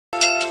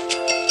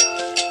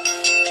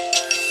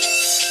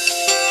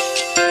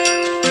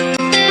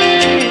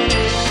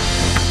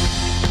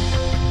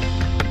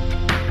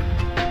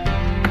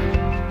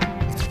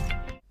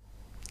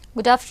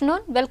Good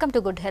afternoon, welcome to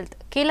good health.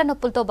 కీళ్ళ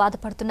నొప్పులతో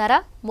బాధపడుతున్నారా?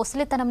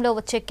 ముసలితనంలో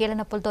వచ్చే కీళ్ళ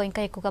నొప్పులతో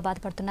ఇంకా ఎక్కువగా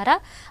బాధపడుతున్నారా?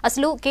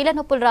 అసలు కీళ్ళ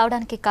నొప్పులు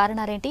రావడానికి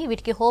కారణాలేంటి?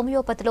 వీటికి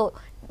హోమియోపతిలో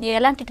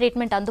ఎలాంటి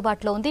ట్రీట్మెంట్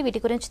అందుబాటులో ఉంది?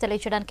 వీటి గురించి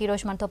తెలియజేయడానికి ఈ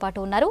రోజు మనతో పాటు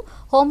ఉన్నారు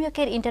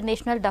హోమియోకేర్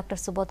ఇంటర్నేషనల్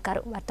డాక్టర్ సుబోధ్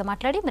గారు. వారితో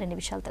మాట్లాడి మరిన్ని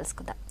విషయాలు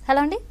తెలుసుకుందాం.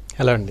 హలో అండి.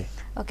 హలో అండి.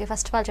 ఓకే,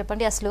 ఫస్ట్ ఆఫ్ ఆల్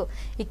చెప్పండి, అసలు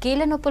ఈ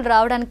కీళ్ళ నొప్పులు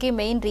రావడానికి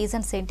మెయిన్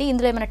రీజన్స్ ఏంటి?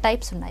 ఇందులో ఏమైనా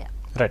టైప్స్ ఉన్నాయా?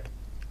 రైట్.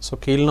 సో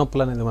కీళ్ళ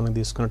నొప్పులు అనేది మనం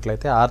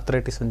తీసుకున్నట్లయితే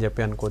ఆర్థరైటిస్ అని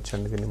చెప్పి అనుకోవచ్చు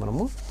అండి దీన్ని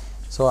మనము.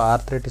 సో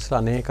ఆర్థరైటిస్లో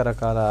అనేక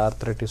రకాల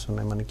ఆర్థరైటిస్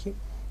ఉన్నాయి మనకి.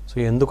 సో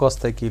ఎందుకు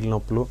వస్తాయి కీళ్ళ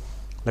నొప్పులు,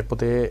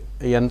 లేకపోతే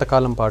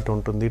ఎంతకాలం పాటు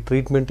ఉంటుంది,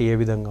 ట్రీట్మెంట్ ఏ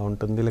విధంగా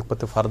ఉంటుంది,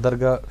 లేకపోతే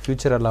ఫర్దర్గా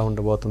ఫ్యూచర్ ఎలా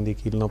ఉండబోతుంది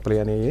కీళ్ళ నొప్పులు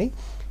అనేవి,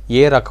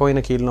 ఏ రకమైన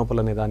కీళ్ళ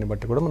నొప్పులు అనే దాన్ని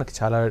బట్టి కూడా మనకి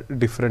చాలా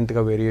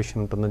డిఫరెంట్గా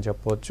వేరియేషన్ ఉంటుందని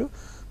చెప్పవచ్చు.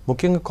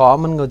 ముఖ్యంగా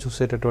కామన్గా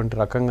చూసేటటువంటి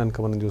రకం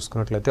కనుక మనం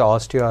చూసుకున్నట్లయితే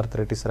ఆస్టియో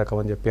ఆర్థరైటిస్ రకం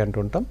అని చెప్పి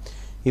అంటుంటాం.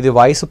 ఇది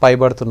వయసు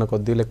పైబడుతున్న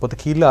కొద్దీ లేకపోతే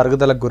కీళ్ళ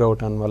అరుగుదలకు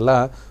గురవటం వల్ల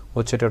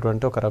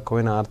వచ్చేటటువంటి ఒక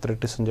రకమైన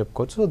ఆర్థరైటిస్ అని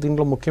చెప్పుకోవచ్చు.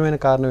 దీంట్లో ముఖ్యమైన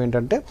కారణం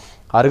ఏంటంటే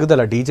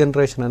అరుగుదల,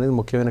 డీజనరేషన్ అనేది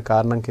ముఖ్యమైన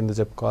కారణం కింద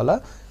చెప్పుకోవాలా.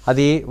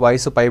 అది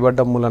వయసు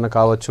పైబడ్డం వలన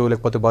కావచ్చు,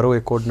 లేకపోతే బరువు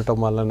ఎక్కువ ఉండటం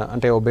వలన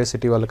అంటే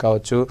ఒబేసిటీ వల్ల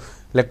కావచ్చు,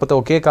 లేకపోతే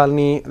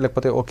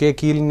ఒకే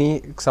కీల్ని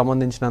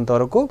సంబంధించినంత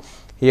వరకు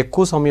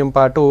ఎక్కువ సమయం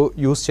పాటు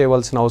యూస్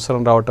చేయవలసిన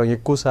అవసరం రావటం,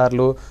 ఎక్కువ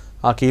సార్లు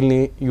ఆ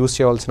కీల్ని యూస్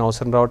చేయవలసిన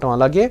అవసరం రావటం,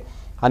 అలాగే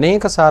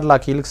అనేక సార్లు ఆ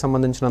కీళ్ళకి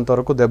సంబంధించినంత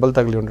వరకు దెబ్బలు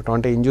తగిలి ఉండటం,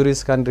 అంటే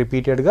ఇంజురీస్ కానీ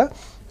రిపీటెడ్గా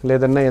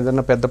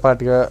ఏదన్నా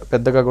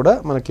పెద్దగా కూడా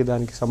మనకి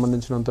దానికి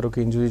సంబంధించినంత వరకు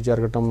ఇంజురీ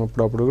జరగటం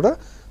అప్పుడు కూడా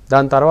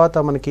దాని తర్వాత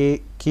మనకి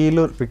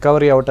కీలు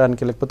రికవరీ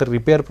అవ్వడానికి లేకపోతే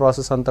రిపేర్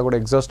ప్రాసెస్ అంతా కూడా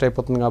ఎగ్జాస్ట్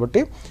అయిపోతుంది కాబట్టి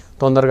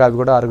తొందరగా అవి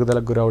కూడా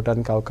అరుగుదలకు గురి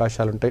అవడానికి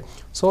అవకాశాలు ఉంటాయి.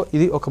 సో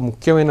ఇది ఒక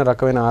ముఖ్యమైన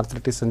రకమైన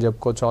ఆర్థరైటిస్ అని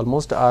చెప్పుకోవచ్చు.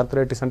 ఆల్మోస్ట్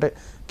ఆర్థరైటిస్ అంటే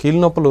కీళ్ళ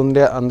నొప్పులు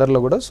ఉండే అందరిలో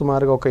కూడా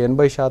సుమారుగా ఒక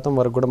 80%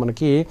 వరకు కూడా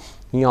మనకి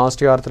ఈ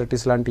ఆస్టియో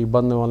ఆర్థరైటిస్ లాంటి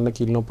ఇబ్బంది వలన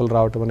కీళ్ళ నొప్పులు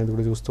రావటం అనేది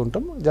కూడా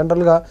చూస్తుంటాం.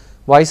 జనరల్గా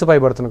వయసు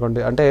పైబడుతున్న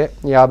కొద్దీ అంటే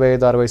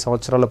 55-60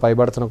 సంవత్సరాలు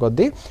పైబడుతున్న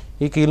కొద్దీ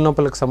ఈ కీళ్ళ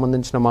నొప్పులకు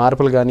సంబంధించిన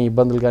మార్పులు కానీ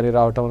ఇబ్బందులు కానీ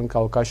రావడానికి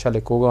అవకాశాలు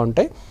ఎక్కువగా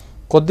ఉంటాయి.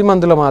 కొద్ది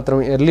మందిలో మాత్రం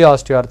ఎర్లీ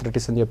ఆస్టియో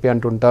ఆర్థరైటిస్ అని చెప్పి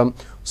అంటుంటాం.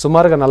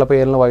 సుమారుగా 40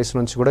 ఏళ్ళ వయసు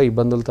నుంచి కూడా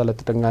ఇబ్బందులు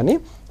తలెత్తడం కానీ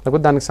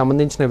లేకపోతే దానికి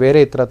సంబంధించిన వేరే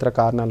ఇతరత్ర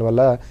కారణాల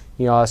వల్ల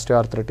ఈ ఆస్టియో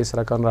ఆర్థరైటిస్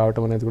రకం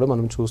రావడం అనేది కూడా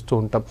మనం చూస్తూ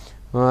ఉంటాం.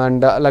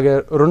 అండ్ అలాగే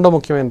రెండో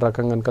ముఖ్యమైన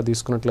రకం కనుక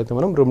తీసుకున్నట్లయితే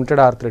మనం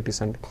రుమటైడ్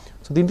ఆర్థరైటిస్ అండి.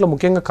 సో దీంట్లో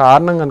ముఖ్యంగా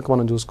కారణం కనుక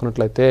మనం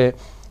చూసుకున్నట్లయితే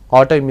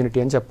ఆటో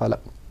ఇమ్యూనిటీ అని చెప్పాలి.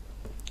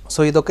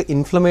 సో ఇది ఒక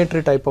ఇన్ఫ్లమేటరీ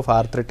టైప్ ఆఫ్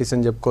ఆర్థరైటిస్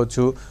అని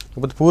చెప్పుకోవచ్చు.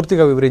 లేకపోతే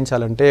పూర్తిగా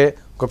వివరించాలంటే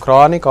ఒక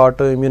chronic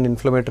auto immune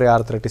inflammatory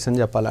arthritis అని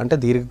చెప్పాలి. అంటే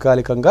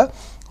దీర్ఘకాలికంగా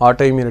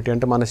ఆటో ఇమ్యూనిటీ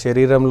అంటే మన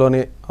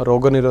శరీరంలోని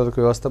రోగనిరోధక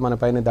వ్యవస్థ మన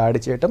పైన దాడి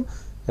చేయటం,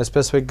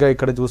 ఎస్పెసిఫిక్గా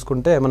ఇక్కడ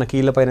చూసుకుంటే మన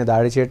కీళ్ళపైన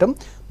దాడి చేయటం,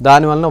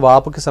 దానివలన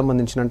వాపుకి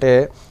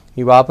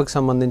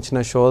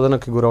సంబంధించిన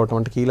శోధనకి గురవటం,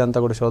 అంటే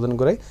కీళ్ళంతా కూడా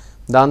శోధనకు గురై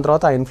దాని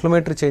తర్వాత ఆ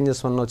ఇన్ఫ్లమేటరీ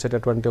చేంజెస్ వలన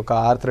వచ్చేటటువంటి ఒక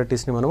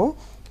ఆర్థరైటిస్ని మనము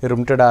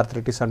రుమటైడ్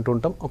ఆర్థరైటిస్ అంటూ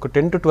ఉంటాం. ఒక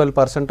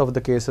 10-12% ఆఫ్ ద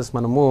కేసెస్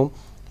మనము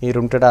ఈ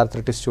రుమటైడ్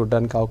ఆర్థరైటిస్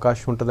చూడడానికి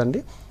అవకాశం ఉంటుందండి.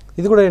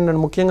 ఇది కూడా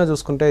ఏంటంటే ముఖ్యంగా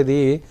చూసుకుంటే ఇది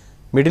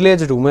మిడిల్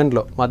ఏజ్డ్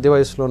ఉమెన్లో, మధ్య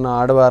వయసులో ఉన్న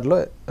ఆడవారిలో,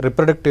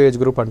 రిప్రొడక్టివ్ ఏజ్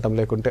గ్రూప్ అంటాం,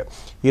 లేకుంటే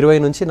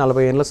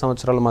 20-40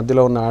 సంవత్సరాల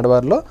మధ్యలో ఉన్న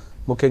ఆడవారిలో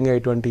ముఖ్యంగా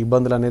ఇటువంటి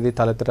ఇబ్బందులు అనేది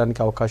తలెత్తడానికి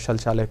అవకాశాలు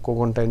చాలా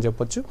ఎక్కువగా ఉంటాయని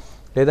చెప్పొచ్చు.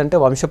 లేదంటే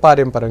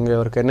వంశపారంపర్యంగా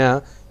ఎవరికైనా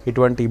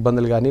ఇటువంటి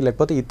ఇబ్బందులు కానీ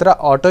లేకపోతే ఇతర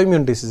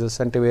ఆటోఇమ్యూన్ డిసీజెస్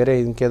అంటే వేరే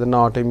ఇంకేదైనా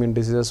ఆటోఇమ్యూన్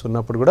డిసీజెస్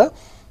ఉన్నప్పుడు కూడా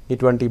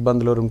ఇటువంటి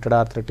ఇబ్బందులు, రుమటైడ్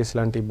ఆర్థరైటిస్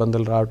లాంటి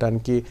ఇబ్బందులు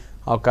రావడానికి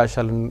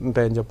అవకాశాలు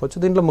ఉంటాయని చెప్పొచ్చు.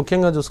 దీంట్లో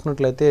ముఖ్యంగా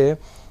చూసుకున్నట్లయితే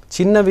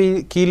చిన్నవి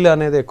కీళ్ళు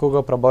అనేది ఎక్కువగా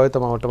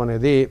ప్రభావితం అవటం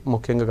అనేది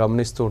ముఖ్యంగా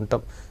గమనిస్తూ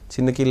ఉంటాం.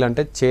 చిన్న కీళ్ళు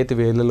అంటే చేతి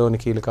వేళ్ళలోని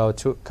కీళ్ళు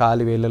కావచ్చు,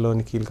 కాలి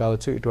వేళ్ళలోని కీళ్ళు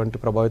కావచ్చు, ఇటువంటి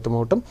ప్రభావితం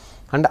అవటం.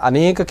 అండ్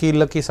అనేక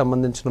కీళ్ళకి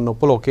సంబంధించిన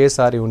నొప్పులు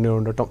ఒకేసారి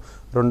ఉండటం,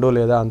 2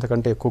 లేదా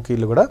అంతకంటే ఎక్కువ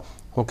కీళ్ళు కూడా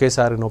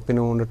ఒకేసారి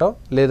నొప్పిని ఉండటం,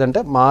 లేదంటే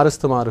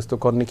మారుస్తూ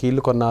కొన్ని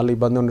కీళ్ళు కొన్నాళ్ళు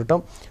ఇబ్బంది ఉండటం,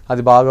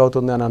 అది బాగా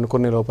అవుతుంది అని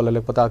అనుకునే లోపల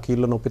లేకపోతే ఆ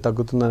కీళ్ళు నొప్పి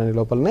తగ్గుతుంది అనే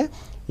లోపలనే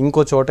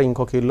ఇంకో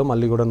కీళ్ళు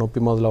మళ్ళీ కూడా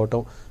నొప్పి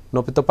మొదలవటం,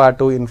 నొప్పితో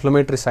పాటు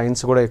ఇన్ఫ్లమేటరీ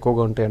సైన్స్ కూడా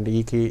ఎక్కువగా ఉంటాయండి.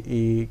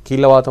 ఈ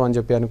కీళ్ళవాతం అని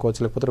చెప్పి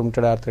అనుకోవచ్చు. లేకపోతే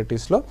రుమటైడ్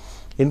ఆర్థరైటిస్లో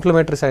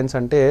ఇన్ఫ్లమేటరీ సైన్స్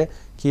అంటే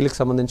కీళ్ళకి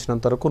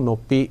సంబంధించినంత వరకు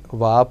నొప్పి,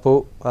 వాపు,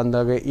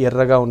 అలాగే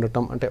ఎర్రగా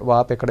ఉండటం, అంటే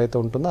వాపు ఎక్కడైతే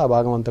ఉంటుందో ఆ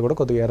భాగం అంతా కూడా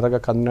కొద్దిగా ఎర్రగా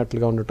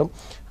కందినట్లుగా ఉండటం,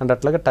 అండ్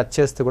అట్లాగే టచ్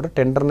చేస్తే కూడా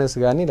టెండర్నెస్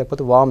కానీ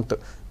లేకపోతే వామ్త్,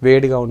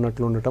 వేడిగా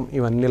ఉన్నట్లు ఉండటం,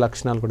 ఇవన్నీ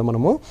లక్షణాలు కూడా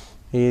మనము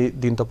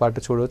దీంతో పాటు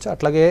చూడవచ్చు.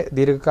 అట్లాగే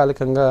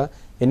దీర్ఘకాలికంగా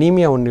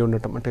ఎనీమియా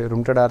ఉండటం, అంటే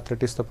రుమటైడ్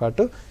ఆర్థరైటిస్తో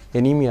పాటు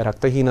ఎనీమియా,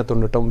 రక్తహీనత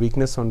ఉండటం,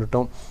 వీక్నెస్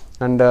ఉండటం,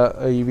 అండ్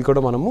ఇవి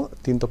కూడా మనము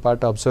దీంతో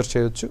పాటు అబ్జర్వ్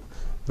చేయొచ్చు.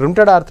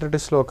 రుమటైడ్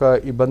ఆర్థరైటిస్లో ఒక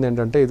ఇబ్బంది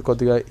ఏంటంటే ఇది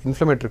కొద్దిగా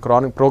ఇన్ఫ్లమేటరీ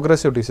క్రానిక్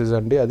ప్రోగ్రెసివ్ డిసీజ్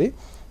అండి. అది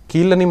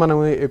కీళ్ళని మనం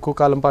ఎక్కువ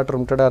కాలం పాటు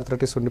రుమటైడ్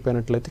ఆర్థరైటిస్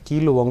ఉండిపోయినట్లయితే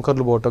కీళ్ళు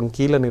వంకర్లు పోవటం,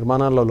 కీళ్ళ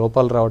నిర్మాణాల్లో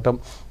లోపాలు రావటం,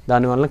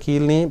 దానివల్ల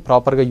కీళ్ళని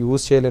ప్రాపర్గా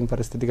యూజ్ చేయలేని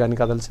పరిస్థితి కానీ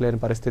కదల్చలేని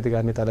పరిస్థితి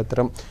కానీ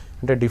తలెత్తడం,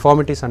 అంటే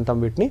డిఫార్మిటీస్ అంటాం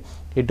వీటిని.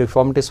 ఈ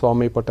డిఫార్మిటీస్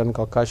ఫామ్ అయిపోవడానికి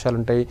అవకాశాలు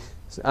ఉంటాయి.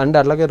 అండ్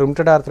అలాగే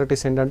రుమటైడ్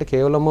ఆర్థరైటిస్ ఏంటంటే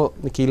కేవలము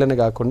కీళ్ళనే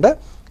కాకుండా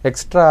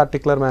ఎక్స్ట్రా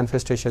ఆర్టికులర్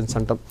మేనిఫెస్టేషన్స్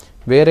అంటాం,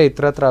 వేరే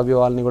ఇతరత్ర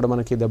అవయవాలని కూడా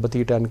మనకి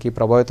దెబ్బతీయడానికి,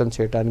 ప్రభావితం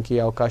చేయడానికి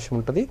అవకాశం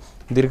ఉంటుంది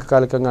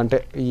దీర్ఘకాలికంగా. అంటే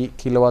ఈ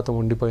కీళ్ళవాతం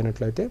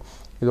ఉండిపోయినట్లయితే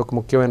ఇది ఒక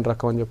ముఖ్యమైన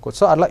రకం అని చెప్పుకోవచ్చు.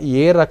 సో అలా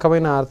ఏ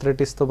రకమైన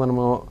ఆర్థరైటిస్తో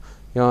మనము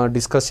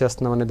డిస్కస్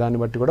చేస్తున్నామనే దాన్ని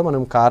బట్టి కూడా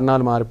మనం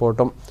కారణాలు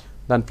మారిపోవటం,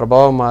 దాని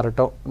ప్రభావం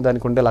మారటం,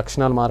 దానికి ఉండే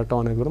లక్షణాలు మారటం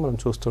అనేది కూడా మనం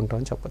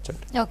చూస్తుంటామని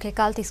చెప్పొచ్చండి. ఓకే,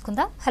 కాల్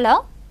తీసుకుందా. హలో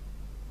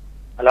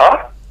హలో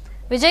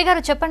విజయ్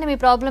గారు, చెప్పండి మీ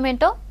ప్రాబ్లం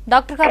ఏంటో.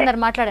 డాక్టర్ గారు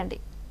ఉన్నారు, మాట్లాడండి.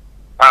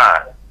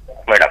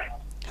 మేడం.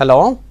 హలో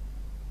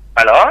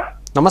హలో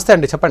నమస్తే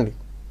అండి, చెప్పండి.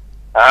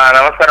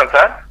 నమస్కారం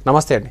సార్.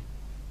 నమస్తే అండి.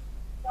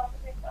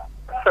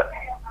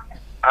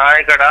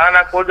 ఇక్కడ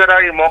నాకు జర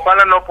ఈ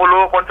మోకాళ్ళ నొప్పులు,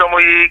 కొంచెం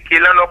ఈ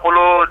కీళ్ళ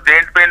నొప్పులు,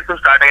 జాయింట్ పెయిన్స్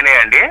స్టార్ట్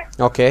అయినాయండి.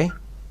 ఓకే.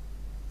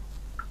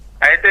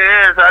 అయితే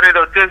సార్ ఇది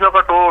వచ్చేసి ఒక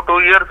టూ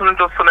ఇయర్స్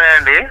నుంచి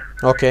వస్తున్నాయండి.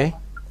 ఓకే.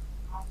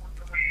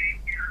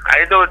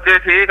 అయితే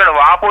వచ్చేసి ఇక్కడ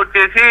వాపు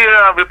వచ్చేసి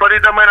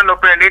విపరీతమైన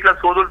నొప్పి అండి. ఇట్లా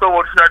సూదులతో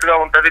వచ్చినట్టుగా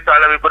ఉంటది,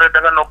 చాలా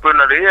విపరీతంగా నొప్పి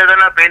ఉన్నది.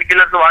 ఏదైనా పెయిన్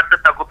కిల్లర్స్ వాడితే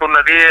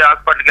తగ్గుతున్నది,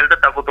 హాస్పిటల్కి వెళ్తే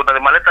తగ్గుతున్నది.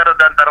 మళ్ళీ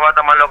దాని తర్వాత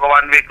మళ్ళీ ఒక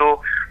 1 వీక్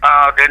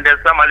 10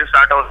 days గా మళ్ళీ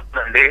స్టార్ట్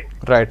అవుతుందండి.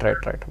 Right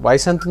right right.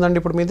 వయసు ఎంత ఉందండి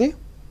ఇప్పుడు మీది?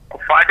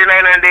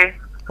 49 అండి.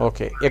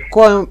 ఓకే.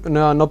 ఎక్కువ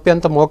నొప్పి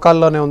అంతా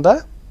మోకాల్లోనే ఉందా?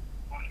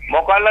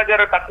 మోకాళ్ళ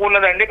జర తక్కువ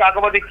ఉన్నదండి,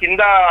 కాకపోతే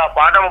కింద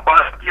పాదం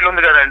కీలు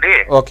ఉంది కదండి.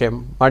 Okay,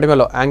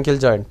 మడిమలో ankle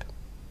joint.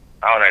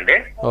 అవునండి.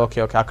 ఓకే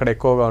ఓకే, అక్కడ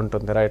ఎక్కువగా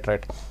ఉంటుంది. Right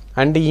right.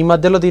 అండ్ ఈ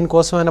మధ్యలో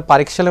దీనికోసం ఏమైనా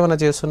పరీక్షలు ఏమైనా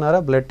చేస్తున్నారా?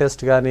 బ్లడ్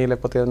టెస్ట్ కానీ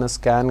లేకపోతే ఏదైనా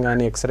స్కాన్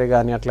కానీ ఎక్స్రే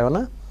కానీ అట్లా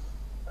ఏమైనా?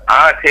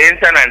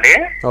 చేయించానండి.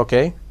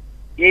 ఓకే.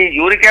 ఈ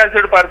యూరిక్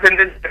యాసిడ్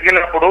పర్సెంటేజ్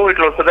తగ్గినప్పుడు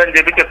ఇట్లా వస్తుందని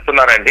చెప్పి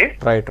చెప్తున్నారండి.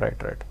 Right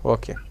right right.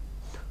 Okay.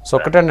 So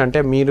ఒకటండి, అంటే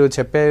మీరు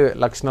చెప్పే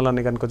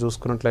లక్షణాలన్నీ కనుక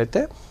చూసుకున్నట్లయితే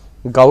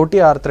గౌటీ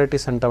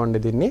ఆర్థరైటిస్ అంటామండి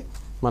దీన్ని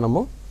మనము.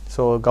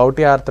 సో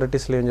గౌటీ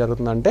ఆర్థరైటిస్లో ఏం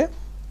జరుగుతుందంటే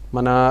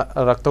మన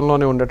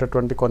రక్తంలోనే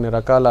ఉండేటటువంటి కొన్ని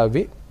రకాల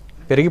అవి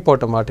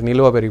పెరిగిపోవటం, వాటి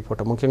నిల్వ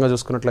పెరిగిపోవటం. ముఖ్యంగా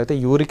చూసుకున్నట్లయితే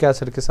యూరిక్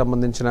యాసిడ్కి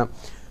సంబంధించిన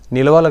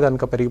నిల్వలు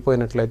కనుక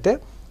పెరిగిపోయినట్లయితే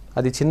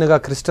అది చిన్నగా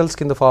క్రిస్టల్స్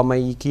కింద ఫామ్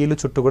అయ్యి ఈ కీలు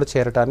చుట్టూ కూడా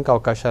చేరడానికి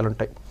అవకాశాలు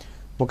ఉంటాయి.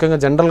 ముఖ్యంగా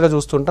జనరల్గా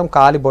చూస్తుంటాం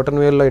కాలి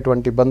బొటన్ వేల్లో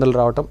ఇటువంటి ఇబ్బందులు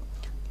రావటం,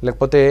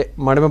 లేకపోతే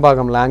మడిమ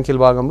భాగంలో యాంకిల్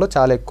భాగంలో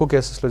చాలా ఎక్కువ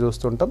కేసెస్లో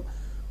చూస్తుంటాం.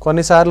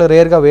 కొన్నిసార్లు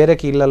రేర్గా వేరే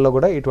కీళ్ళల్లో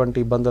కూడా ఇటువంటి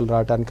ఇబ్బందులు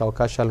రావడానికి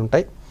అవకాశాలు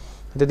ఉంటాయి.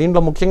 అయితే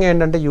దీంట్లో ముఖ్యంగా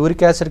ఏంటంటే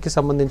యూరిక్ యాసిడ్కి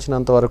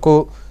సంబంధించినంత వరకు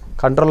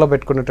కంట్రోల్లో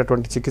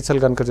పెట్టుకునేటటువంటి చికిత్సలు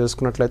కనుక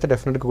చేసుకున్నట్లయితే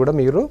డెఫినెట్గా కూడా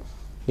మీరు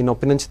ఈ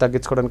నొప్పి నుంచి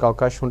తగ్గించుకోవడానికి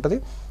అవకాశం ఉంటుంది.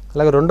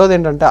 అలాగే రెండోది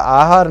ఏంటంటే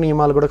ఆహార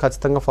నియమాలు కూడా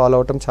ఖచ్చితంగా ఫాలో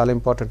అవటం చాలా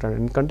ఇంపార్టెంట్ అండి.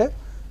 ఎందుకంటే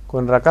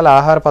కొన్ని రకాల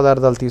ఆహార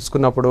పదార్థాలు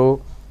తీసుకున్నప్పుడు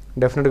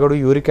డెఫినెట్గా కూడా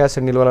యూరిక్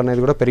యాసిడ్ నిల్వలు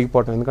అనేది కూడా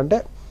పెరిగిపోవటం. ఎందుకంటే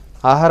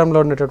ఆహారంలో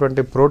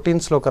ఉండేటటువంటి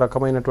ప్రోటీన్స్లో ఒక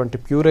రకమైనటువంటి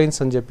ప్యూరైన్స్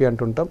అని చెప్పి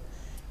అంటుంటాం.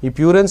 ఈ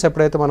ప్యూరైన్స్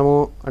ఎప్పుడైతే మనము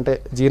అంటే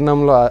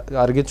జీర్ణంలో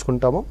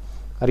అరిగించుకుంటామో,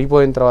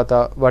 అరిగిపోయిన తర్వాత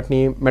వాటిని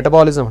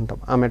మెటబాలిజం అంటాం.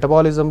 ఆ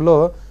మెటబాలిజంలో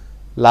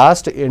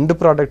లాస్ట్ ఎండ్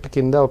ప్రోడక్ట్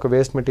కింద ఒక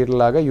వేస్ట్ మెటీరియల్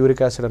లాగా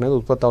యూరిక్ యాసిడ్ అనేది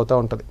ఉత్పత్తి అవుతూ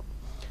ఉంటుంది.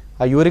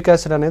 ఆ యూరిక్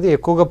యాసిడ్ అనేది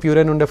ఎక్కువగా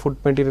ప్యూరైన్ ఉండే ఫుడ్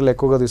మెటీరియల్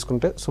ఎక్కువగా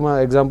తీసుకుంటే,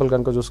 ఎగ్జాంపుల్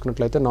కనుక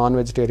చూసుకున్నట్లయితే నాన్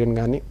వెజిటేరియన్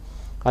కానీ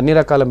అన్ని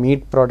రకాల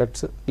మీట్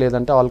ప్రోడక్ట్స్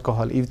లేదంటే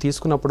ఆల్కహాల్ ఇవి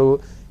తీసుకున్నప్పుడు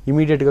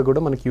ఇమీడియట్గా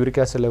కూడా మనకి యూరిక్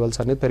యాసిడ్ లెవెల్స్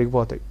అనేది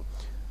పెరిగిపోతాయి.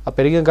 ఆ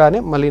పెరిగగానే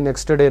మళ్ళీ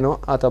నెక్స్ట్ డేనో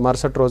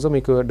మరుసటి రోజు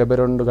మీకు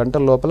 72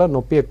 గంటల లోపల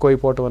నొప్పి ఎక్కువ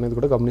అయిపోవటం అనేది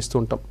కూడా గమనిస్తూ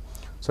ఉంటాం.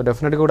 సో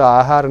డెఫినెట్గా కూడా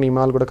ఆహార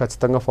నియమాలు కూడా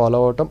ఖచ్చితంగా ఫాలో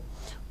అవటం,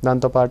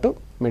 దాంతోపాటు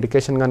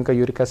మెడికేషన్ కనుక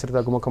యూరిక్ యాసిడ్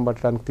తగ్గుముఖం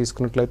పట్టడానికి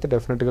తీసుకున్నట్లయితే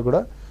డెఫినెట్గా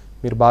కూడా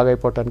మీరు బాగా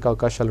అయిపోవడానికి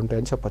అవకాశాలు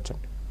ఉంటాయని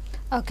చెప్పొచ్చండి.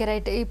 Okay,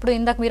 right. ఇప్పుడు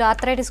ఇందాక మీరు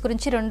ఆర్థరైటిస్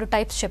గురించి 2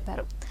 టైప్స్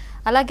చెప్పారు.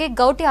 అలాగే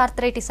గౌటీ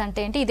ఆర్థరైటిస్ అంటే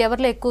ఏంటి, ఇది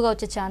ఎవరిలో ఎక్కువగా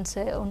వచ్చే ఛాన్స్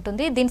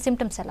ఉంటుంది, దీని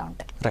సిమ్టమ్స్ ఎలా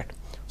ఉంటాయి? రైట్.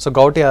 సో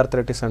గౌటీ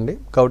ఆర్థరైటిస్ అండి.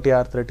 గౌటీ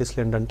ఆర్థరైటిస్లో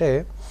ఏంటంటే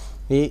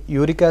ఈ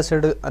యూరిక్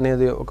యాసిడ్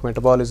అనేది ఒక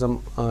మెటబాలిజం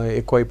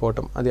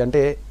ఎక్కువైపోవటం, అది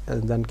అంటే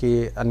దానికి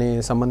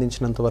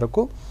సంబంధించినంత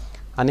వరకు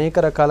అనేక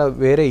రకాల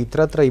వేరే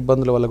ఇతరత్ర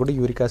ఇబ్బందుల వల్ల కూడా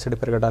యూరిక్ యాసిడ్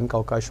పెరగడానికి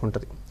అవకాశం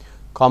ఉంటుంది.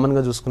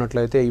 కామన్గా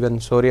చూసుకున్నట్లయితే ఈవెన్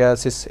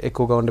సోరియాసిస్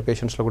ఎక్కువగా ఉండే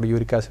పేషెంట్స్లో కూడా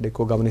యూరిక్ యాసిడ్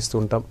ఎక్కువ గమనిస్తూ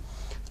ఉంటాం.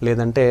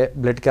 లేదంటే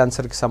బ్లడ్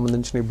క్యాన్సర్కి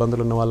సంబంధించిన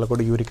ఇబ్బందులు ఉన్న వాళ్ళు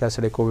కూడా యూరిక్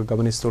యాసిడ్ ఎక్కువగా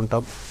గమనిస్తూ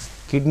ఉంటాం.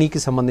 కిడ్నీకి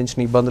సంబంధించిన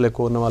ఇబ్బందులు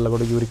ఎక్కువ ఉన్న వాళ్ళు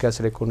కూడా యూరిక్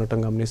యాసిడ్ ఎక్కువ ఉండటం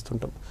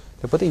గమనిస్తుంటాం.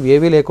 లేకపోతే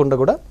ఇవేవీ లేకుండా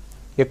కూడా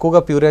ఎక్కువగా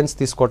ప్యూరైన్స్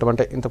తీసుకోవటం,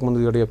 అంటే ఇంతకుముందు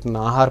కూడా చెప్తున్న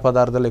ఆహార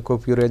పదార్థాలు ఎక్కువ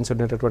ప్యూరైన్స్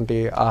ఉండేటటువంటి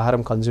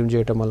ఆహారం కన్జ్యూమ్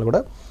చేయటం వల్ల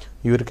కూడా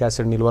యూరిక్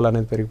యాసిడ్ నిల్వలు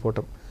అనేది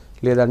పెరిగిపోవటం,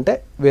 లేదంటే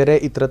వేరే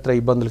ఇతరత్ర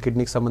ఇబ్బందులు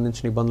కిడ్నీకి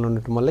సంబంధించిన ఇబ్బందులు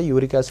ఉండటం వల్ల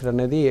యూరిక్ యాసిడ్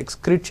అనేది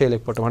ఎక్స్క్రీట్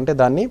చేయలేకపోవటం, అంటే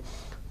దాన్ని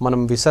మనం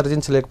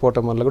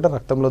విసర్జించలేకపోవటం వల్ల కూడా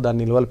రక్తంలో దాని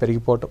నిల్వలు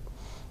పెరిగిపోవటం.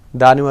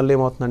 దానివల్ల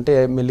ఏమవుతుందంటే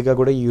మెల్లిగా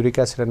కూడా ఈ యూరిక్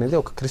యాసిడ్ అనేది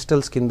ఒక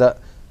క్రిస్టల్స్ కింద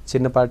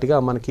చిన్నపాటిగా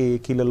మనకి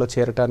కీళ్ళల్లో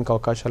చేరడానికి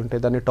అవకాశాలు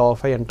ఉంటాయి. దాన్ని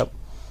టోఫై అంటాం.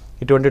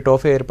 ఇటువంటి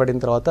టోఫై ఏర్పడిన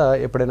తర్వాత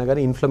ఎప్పుడైనా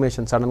కానీ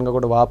ఇన్ఫ్లమేషన్ సడన్గా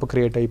కూడా వాపు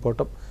క్రియేట్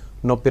అయిపోవటం,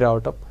 నొప్పి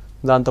రావటం,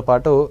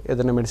 దాంతోపాటు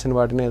ఏదైనా మెడిసిన్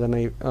వాటిని ఏదైనా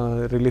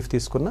రిలీఫ్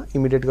తీసుకున్నా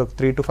ఇమీడియట్గా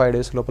 3 to 5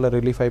 days లోపల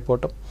రిలీఫ్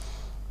అయిపోవటం.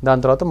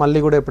 దాని తర్వాత మళ్ళీ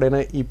కూడా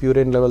ఎప్పుడైనా ఈ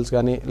ప్యూరిన్ లెవెల్స్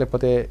కానీ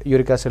లేకపోతే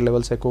యూరిక్ యాసిడ్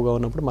లెవెల్స్ ఎక్కువగా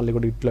ఉన్నప్పుడు మళ్ళీ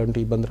కూడా ఇట్లాంటి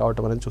ఇబ్బంది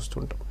రావటం అనేది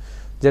చూస్తుంటాం.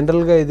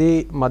 జనరల్గా ఇది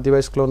మధ్య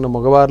వయసులో ఉన్న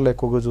మగవారిలో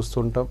ఎక్కువగా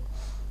చూస్తుంటాం.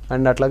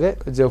 అండ్ అట్లాగే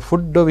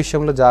ఫుడ్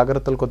విషయంలో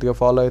జాగ్రత్తలు కొద్దిగా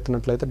ఫాలో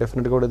అవుతున్నట్లయితే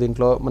డెఫినెట్గా కూడా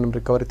దీంట్లో మనం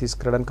రికవరీ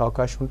తీసుకురావడానికి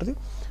అవకాశం ఉంటుంది.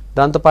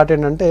 దాంతోపాటు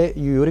ఏంటంటే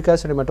ఈ యూరిక్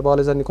యాసిడ్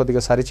మెటబాలిజాన్ని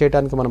కొద్దిగా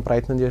సరిచేయడానికి మనం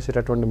ప్రయత్నం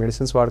చేసేటటువంటి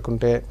మెడిసిన్స్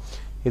వాడుకుంటే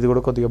ఇది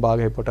కూడా కొద్దిగా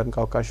బాగా అయిపోవడానికి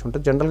అవకాశం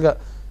ఉంటుంది. జనరల్గా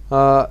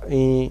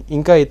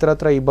ఇంకా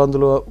ఇతరత్ర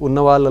ఇబ్బందులు ఉన్న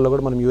వాళ్ళలో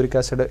కూడా మనం యూరిక్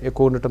యాసిడ్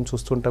ఎక్కువ ఉండటం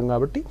చూస్తుంటాం.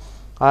 కాబట్టి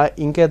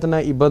ఇంకేదైనా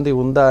ఇబ్బంది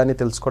ఉందా అని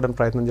తెలుసుకోవడానికి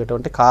ప్రయత్నం చేయటం,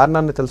 అంటే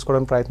కారణాన్ని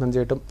తెలుసుకోవడానికి ప్రయత్నం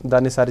చేయటం,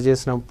 దాన్ని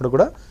సరిచేసినప్పుడు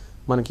కూడా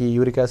మనకి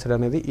యూరిక్ యాసిడ్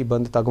అనేది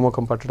ఇబ్బంది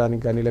తగ్గుముఖం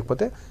పట్టడానికి కానీ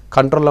లేకపోతే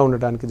కంట్రోల్లో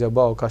ఉండడానికి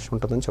జబ్బు అవకాశం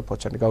ఉంటుందని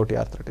చెప్పొచ్చు అండి గౌటీ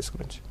ఆర్థరైటిస్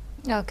గురించి.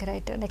 Okay,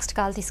 right. నెక్స్ట్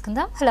కాల్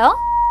తీసుకుందాం. హలో.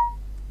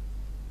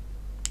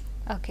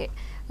 ఓకే,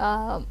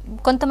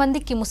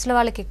 కొంతమందికి ముసలి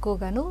వాళ్ళకి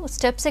ఎక్కువగాను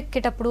స్టెప్స్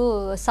ఎక్కేటప్పుడు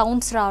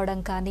సౌండ్స్ రావడం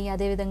కానీ,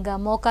 అదేవిధంగా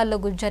మోకాల్లో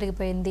గుజ్జు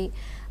జరిగిపోయింది,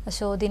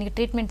 సో దీనికి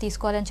ట్రీట్మెంట్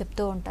తీసుకోవాలని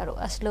చెప్తూ ఉంటారు.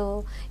 అసలు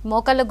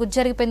మోకాల్లో గుజ్జు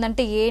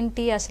జరిగిపోయిందంటే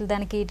ఏంటి, అసలు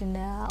దానికి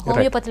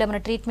హోమియోపతిలో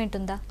ఏమైనా ట్రీట్మెంట్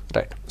ఉందా?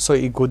 రైట్. సో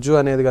ఈ గుజ్జు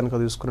అనేది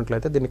కనుక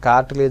చూసుకున్నట్లయితే దీన్ని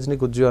కార్టిలేజ్ని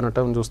గుజ్జు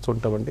అనటం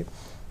చూస్తుంటామండి.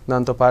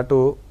 దాంతోపాటు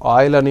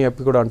ఆయిల్ అని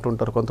చెప్పి కూడా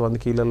అంటుంటారు కొంతమంది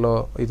కీళ్ళల్లో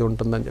ఇది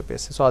ఉంటుందని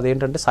చెప్పేసి. సో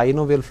అదేంటంటే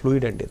సైనోవియల్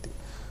ఫ్లూయిడ్ అండి ఇది.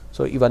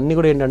 సో ఇవన్నీ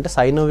కూడా ఏంటంటే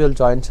సైనోవియల్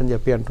జాయింట్స్ అని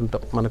చెప్పి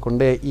అంటుంటాం.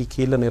 మనకుండే ఈ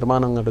కీళ్ళ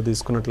నిర్మాణం కనుక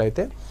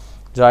తీసుకున్నట్లయితే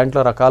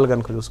జాయింట్లో రకాలు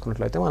కనుక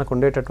చూసుకున్నట్లయితే మనకు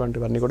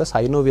ఉండేటటువంటివన్నీ కూడా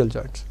సైనోవియల్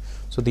జాయింట్స్.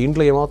 సో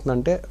దీంట్లో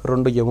ఏమవుతుందంటే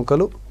 2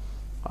 ఎముకలు,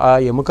 ఆ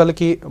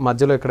ఎముకలకి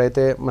మధ్యలో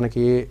ఎక్కడైతే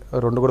మనకి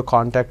 2 కూడా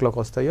కాంటాక్ట్లోకి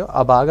వస్తాయో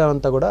ఆ భాగం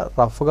అంతా కూడా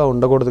రఫ్గా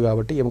ఉండకూడదు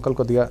కాబట్టి ఎముకలు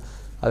కొద్దిగా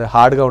అది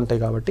హార్డ్గా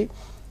ఉంటాయి కాబట్టి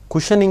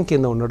కుషనింగ్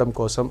కింద ఉండడం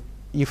కోసం,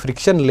 ఈ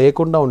ఫ్రిక్షన్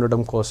లేకుండా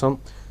ఉండడం కోసం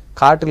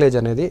కార్టిలేజ్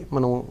అనేది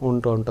మనం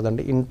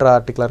ఉంటుందండి. ఇంట్రా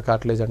ఆర్టికులర్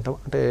కార్టిలేజ్ అంటాం.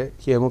 అంటే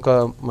ఎముక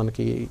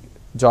మనకి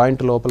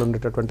జాయింట్ లోపల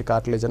ఉండేటటువంటి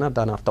కార్టిలేజ్ అని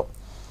దాని అర్థం.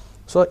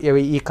 సో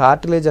ఈ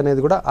కార్టిలేజ్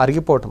అనేది కూడా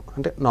అరిగిపోవటం,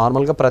 అంటే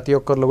నార్మల్గా ప్రతి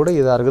ఒక్కరిలో కూడా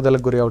ఇది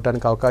అరుగుదలకు గురి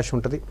అవడానికి అవకాశం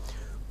ఉంటుంది.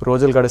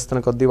 రోజులు గడుస్తున్న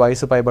కొద్దీ,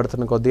 వయసు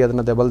పైబడుతున్న కొద్దీ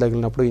ఏదైనా దెబ్బలు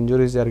తగిలినప్పుడు,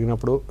 ఇంజురీస్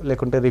జరిగినప్పుడు,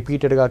 లేకుంటే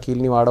రిపీటెడ్గా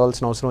కీల్ని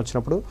వాడవలసిన అవసరం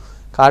వచ్చినప్పుడు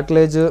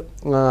కార్టిలేజ్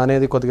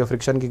అనేది కొద్దిగా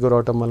ఫ్రిక్షన్కి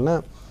గురవటం వలన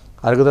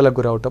అరుగుదలకు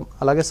గురవటం.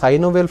 అలాగే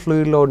సైనోవియల్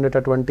ఫ్లూయిడ్లో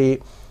ఉండేటటువంటి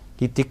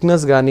ఈ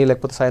థిక్నెస్ కానీ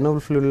లేకపోతే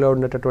సైనోవియల్ ఫ్లూయిడ్లో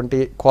ఉండేటటువంటి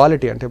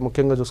క్వాలిటీ, అంటే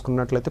ముఖ్యంగా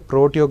చూసుకున్నట్లయితే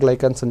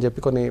ప్రోటియోగ్లైకన్స్ అని చెప్పి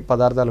కొన్ని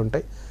పదార్థాలు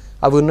ఉంటాయి.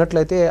 అవి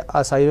ఉన్నట్లయితే ఆ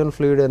సైనోవియల్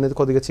ఫ్లూయిడ్ అనేది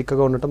కొద్దిగా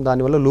చిక్కగా ఉండటం,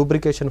 దానివల్ల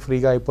లూబ్రికేషన్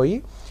ఫ్రీగా అయిపోయి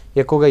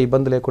ఎక్కువగా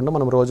ఇబ్బంది లేకుండా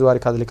మనం రోజువారీ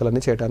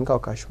కదలికలన్నీ చేయడానికి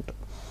అవకాశం ఉంటుంది.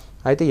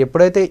 అయితే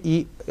ఎప్పుడైతే ఈ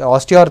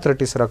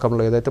ఆస్టియోఆర్థరైటిస్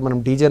రకంలో ఏదైతే మనం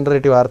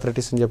డీజనరేటివ్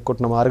ఆర్థరైటిస్ అని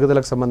చెప్పుకుంటున్నామో,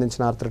 అరుగుదలకు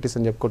సంబంధించిన ఆర్థరైటిస్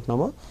అని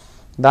చెప్పుకుంటున్నామో,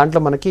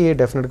 దాంట్లో మనకి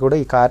డెఫినెట్గా కూడా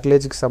ఈ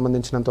కార్టిలేజ్కి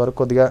సంబంధించినంత వరకు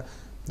కొద్దిగా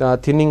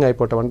థిన్నింగ్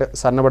అయిపోవటం, అంటే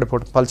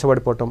సన్నబడిపోవటం,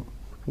 పలచబడిపోవటం,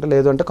 అంటే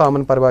లేదు అంటే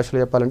కామన్ పరిభాషలో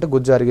చెప్పాలంటే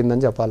గుజ్జు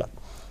అరిగిందని చెప్పాలి.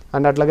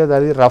 అండ్ అట్లాగే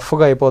అది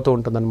రఫ్గా అయిపోతూ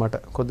ఉంటుంది అనమాట.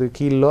 కొద్దిగా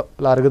కీల్లో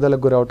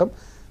అరుగుదలకు గురవటం,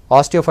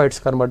 ఆస్టియోఫైట్స్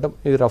కనబడడం,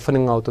 ఇది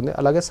రఫనింగ్ అవుతుంది.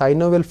 అలాగే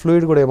సైనోవియల్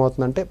ఫ్లూయిడ్ కూడా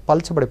ఏమవుతుందంటే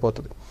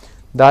పలచబడిపోతుంది.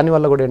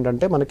 దానివల్ల కూడా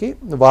ఏంటంటే మనకి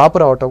వాపు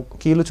రావటం,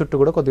 కీలు చుట్టూ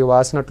కూడా కొద్దిగా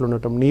వాసినట్లు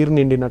ఉండటం, నీరు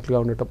నిండినట్లుగా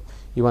ఉండటం,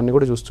 ఇవన్నీ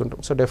కూడా చూస్తుంటాం.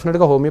 సో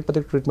డెఫినెట్గా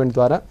హోమియోపతిక్ ట్రీట్మెంట్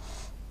ద్వారా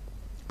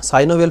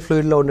సైనోవియల్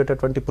ఫ్లూయిడ్లో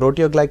ఉండేటటువంటి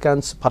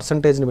ప్రోటియోగ్లైకాన్స్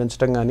పర్సంటేజ్ని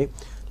పెంచడం కానీ,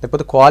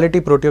 లేకపోతే క్వాలిటీ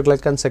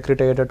ప్రోటియోగ్లైకాన్స్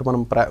సెక్రెట్ అయ్యేటట్టు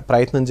మనం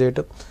ప్రయత్నం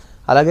చేయటం,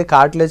 అలాగే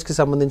కార్టిలేజ్కి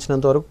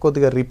సంబంధించినంత వరకు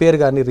కొద్దిగా రిపేర్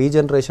కానీ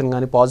రీజనరేషన్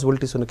కానీ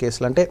పాసిబిలిటీస్ ఉన్న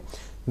కేసులు, అంటే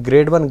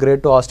గ్రేడ్ 1,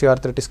 గ్రేడ్ 2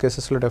 ఆస్టియోఆర్థరైటిస్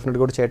కేసెస్లో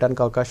డెఫినెట్గా కూడా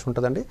చేయడానికి అవకాశం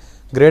ఉంటుందండి.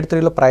 గ్రేడ్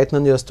 3లో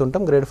ప్రయత్నం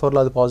చేస్తుంటాం, గ్రేడ్ 4లో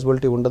అది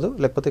పాసిబిలిటీ ఉండదు.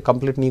 లేకపోతే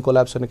కంప్లీట్ నీ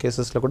కొలాప్స్ ఉన్న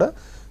కేసెస్లో కూడా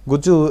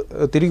గుజ్జు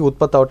తిరిగి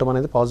ఉత్పత్తి అవటం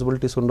అనేది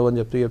పాసిబిలిటీస్ ఉండవు అని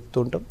చెప్తూ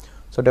ఉంటాం.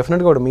 సో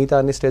డెఫినెట్గా కూడా మిగతా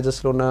అన్ని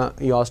స్టేజెస్లో ఉన్న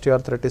ఈ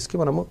ఆస్టియోఆర్థరైటిస్కి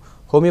మనము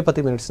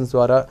హోమియోపతి మెడిసిన్స్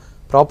ద్వారా,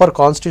 ప్రాపర్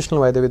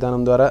కాన్స్టిట్యూషనల్ వైద్య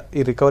విధానం ద్వారా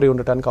ఈ రికవరీ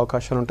ఉండటానికి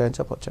అవకాశాలు ఉంటాయని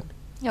చెప్పొచ్చండి.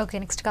 ఓకే,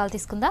 నెక్స్ట్ కాల్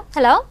తీసుకుందాం.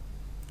 హలో.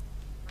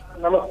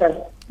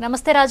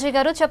 నమస్తే రాజీ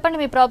గారు, చెప్పండి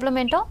మీ ప్రాబ్లం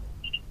ఏంటో.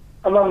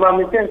 మా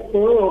మిస్సెస్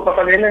ఒక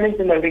 10 ఏళ్ల నుంచి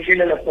ఉందండి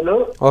కీళ్ళ నొప్పులు.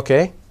 ఓకే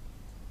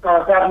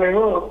సార్,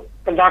 మేము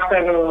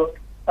డాక్టర్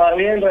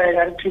వీరేంద్ర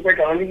గారికి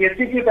చూపెట్టామండి.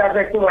 ఎస్సీకి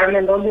టాబ్లెట్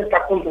వాడిన రోజులు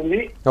తక్కువ ఉంటుంది,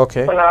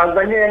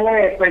 బంద్ చేయంగా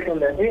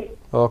ఎక్కువైతుందండి,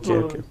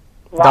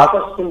 వాపు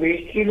వస్తుంది,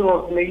 కీళ్ళు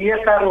పోతుంది.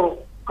 ఈఎస్ఆర్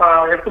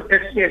ఎక్కువ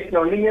టెస్ట్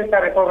చేసినాం,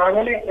 ఈఎస్ఆర్ ఎక్కువ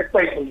రాగానే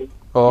ఎక్కువైతుంది.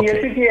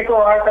 ఎస్సీకి ఎక్కువ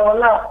వాడటం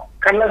వల్ల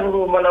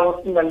కళ్ళకు మన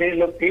వస్తుందండి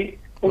నొప్పి.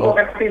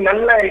 ఇంకొకటి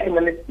నల్ల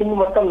అవుతుందండి, స్కిన్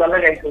మొత్తం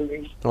నల్లగా అవుతుంది.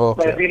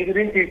 దీని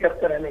గురించి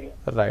చెప్తారని.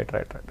 Right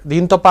right right.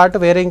 దీంతో పాటు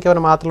వేరే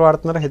ఇంకేమైనా మాత్రలు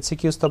వాడుతున్నారా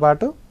హెచ్సిక్యూస్ తో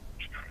పాటు?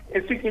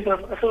 హెచ్సిక్యూస్ తో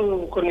పాటు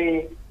కొన్ని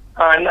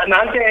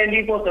నాకే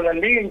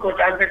ఎండిపోతుందండి, ఇంకో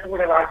టాబ్లెట్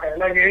కూడా రాశాను,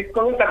 నాకు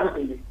వేసుకొని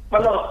తగ్గుతుంది,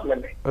 మళ్ళీ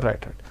వస్తుందండి.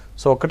 Right right.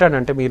 సో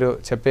ఒకటేనంటే మీరు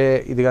చెప్పే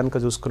ఇది కనుక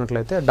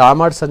చూసుకున్నట్లయితే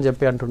డామార్డ్స్ అని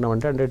చెప్పి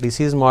అంటున్నామంటే, అంటే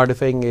డిసీజ్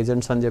మాడిఫైయింగ్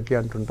ఏజెంట్స్ అని చెప్పి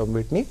అంటుంటాం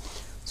వీటిని.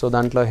 సో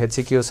దాంట్లో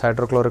హెచ్సిక్యూస్,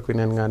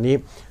 హైడ్రోక్లోరోక్వినిన్ కానీ,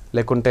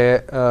 లేకుంటే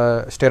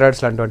స్టెరాయిడ్స్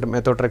లాంటివి, అంటే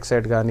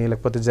మెథోట్రెక్సైడ్ కానీ,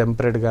 లేకపోతే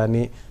జెంప్రెడ్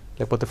కానీ,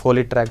 లేకపోతే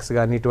ఫోలిట్రాక్స్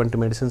కానీ, ఇటువంటి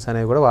మెడిసిన్స్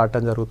అనేవి కూడా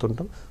వాడటం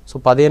జరుగుతుంటాం. సో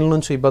 10 ఏళ్ళ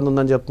నుంచి ఇబ్బంది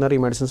ఉందని చెప్తున్నారు, ఈ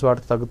మెడిసిన్స్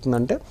వాడితే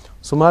తగ్గుతుందంటే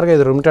సుమారుగా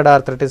ఇది రుమటైడ్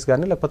ఆర్థరైటిస్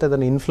కానీ, లేకపోతే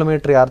ఏదైనా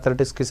ఇన్ఫ్లమేటరీ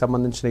ఆర్థరైటిస్కి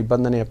సంబంధించిన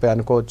ఇబ్బంది అని చెప్పి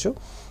అనుకోవచ్చు.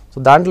 సో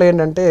దాంట్లో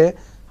ఏంటంటే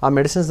ఆ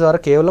మెడిసిన్స్ ద్వారా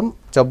కేవలం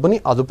జబ్బుని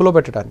అదుపులో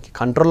పెట్టడానికి,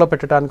 కంట్రోల్లో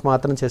పెట్టడానికి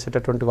మాత్రం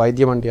చేసేటటువంటి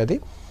వైద్యం అండి అది.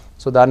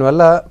 సో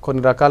దానివల్ల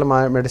కొన్ని రకాల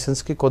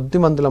మెడిసిన్స్కి కొద్ది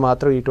మందులు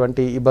మాత్రం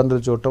ఇటువంటి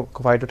ఇబ్బందులు చూడటం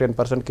 5 to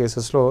 10%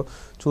 కేసెస్లో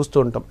చూస్తూ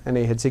ఉంటాం. అండ్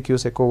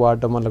హెచ్సిక్యూస్ ఎక్కువ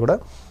వాడటం వల్ల కూడా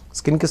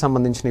స్కిన్కి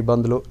సంబంధించిన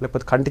ఇబ్బందులు,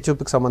 లేకపోతే కంటి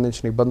చూపుకి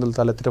సంబంధించిన ఇబ్బందులు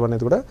తలెత్తడం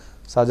అనేది కూడా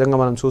సహజంగా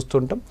మనం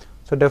చూస్తుంటాం.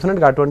 సో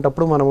డెఫినెట్గా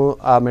అటువంటప్పుడు మనము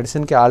ఆ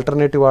మెడిసిన్కి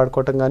ఆల్టర్నేటివ్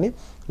వాడుకోవటం కానీ,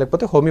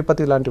 లేకపోతే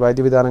హోమియోపతి లాంటి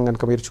వైద్య విధానం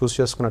కనుక మీరు చూస్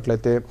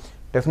చేసుకున్నట్లయితే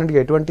డెఫినెట్గా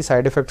ఎటువంటి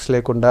సైడ్ ఎఫెక్ట్స్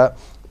లేకుండా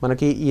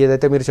మనకి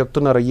ఏదైతే మీరు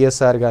చెప్తున్నారో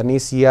ఈఎస్ఆర్ కానీ,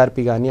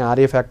 సిఆర్పి కానీ,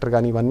 ఆర్ఏ ఫ్యాక్టర్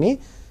కానీ, ఇవన్నీ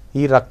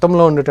ఈ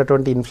రక్తంలో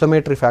ఉండేటటువంటి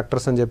ఇన్ఫ్లమేటరీ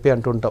ఫ్యాక్టర్స్ అని చెప్పి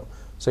అంటుంటాం.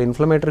 సో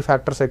ఇన్ఫ్లమేటరీ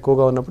ఫ్యాక్టర్స్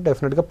ఎక్కువగా ఉన్నప్పుడు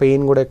డెఫినెట్గా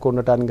పెయిన్ కూడా ఎక్కువ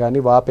ఉండటానికి కానీ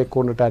వాపు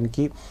ఎక్కువ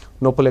ఉండటానికి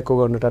నొప్పులు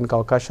ఎక్కువగా ఉండటానికి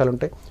అవకాశాలు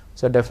ఉంటాయి.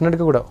 సో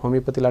డెఫినెట్గా కూడా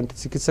హోమియోపతి లాంటి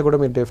చికిత్స కూడా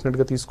మీరు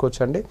డెఫినెట్గా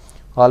తీసుకోవచ్చండి.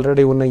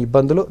 ఆల్రెడీ ఉన్న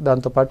ఇబ్బందులు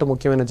దాంతోపాటు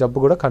ముఖ్యమైన జబ్బు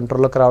కూడా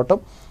కంట్రోల్లోకి రావటం,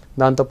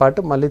 దాంతోపాటు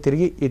మళ్ళీ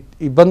తిరిగి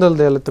ఇబ్బందులు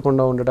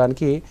తలెత్తకుండా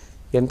ఉండడానికి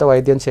ఎంత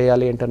వైద్యం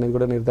చేయాలి ఏంటనేది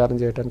కూడా నిర్ధారణ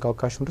చేయడానికి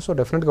అవకాశం ఉంటుంది. సో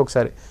డెఫినెట్గా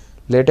ఒకసారి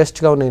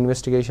లేటెస్ట్గా ఉన్న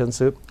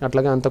ఇన్వెస్టిగేషన్స్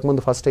అట్లాగే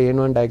అంతకుముందు ఫస్ట్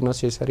ఏమని డయాగ్నోస్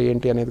చేశారు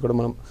ఏంటి అనేది కూడా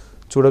మనం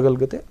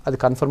చూడగలిగితే అది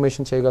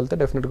కన్ఫర్మేషన్ చేయగలిగితే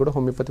డెఫినెట్గా కూడా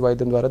హోమియోపతి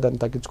వైద్యం ద్వారా దాన్ని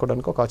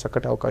తగ్గించుకోవడానికి ఒక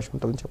చక్కటి అవకాశం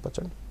ఉంటుందని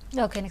చెప్పొచ్చండి.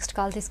 ఓకే, నెక్స్ట్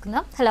కాల్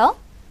తీసుకుందాం. Hello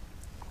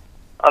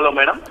hello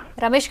madam.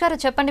 రమేష్ గారు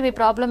చెప్పండి మీ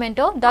ప్రాబ్లం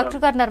ఏంటో,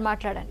 డాక్టర్ గారు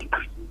మాట్లాడండి.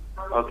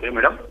 Okay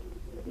madam.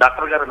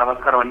 డాక్టర్ గారు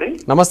నమస్కారం అండి.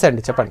 నమస్తే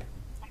అండి, చెప్పండి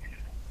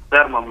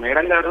సార్. మా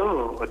మేడం గారు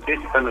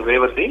వచ్చేసి తను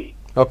రేవతి.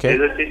 ఓకే.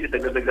 వచ్చేసి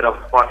దగ్గర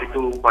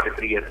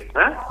 42-43 ఇయర్స్.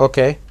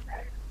 ఓకే.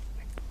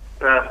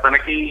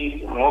 తనకి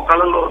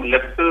మోకాళ్ళలో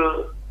లెఫ్ట్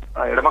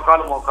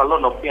ఎడమకాలు మోకాల్లో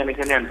నొప్పి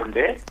అని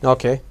అంటుండే.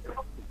 ఓకే.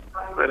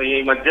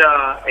 ఈ మధ్య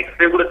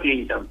ఎక్స్రే కూడా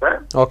తీయించాం సార్.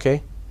 ఓకే.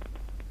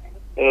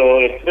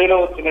 ఎక్స్రేలో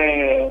వచ్చిన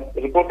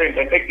రిపోర్ట్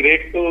ఏంటంటే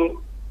గ్రేడ్ 2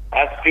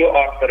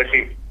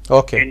 ఆస్టియోఆర్థరైటిస్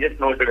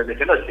చేంజెస్ నోటెడ్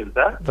అనేసి వచ్చింది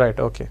సార్.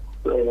 రైట్. ఓకే.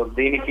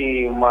 దీనికి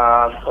మా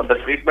కొంత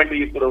ట్రీట్మెంట్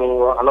ఇప్పుడు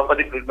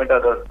అలోపతి ట్రీట్మెంట్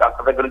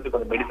డాక్టర్ దగ్గర నుంచి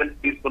కొంత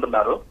మెడిసిన్స్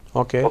తీసుకుంటున్నారు.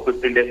 ఓకే.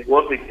 15 days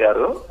కోర్స్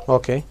ఇచ్చారు.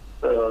 ఓకే.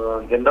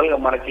 జనరల్ గా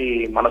మనకి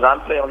మన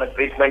దాంట్లో ఏమైనా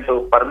ట్రీట్మెంట్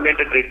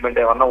పర్మనెంట్ ట్రీట్మెంట్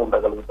ఏమన్నా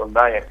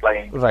ఉండగలుగుతుందా ఎట్లా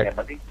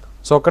అన్నది?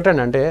 సో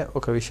ఒకటేనంటే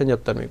ఒక విషయం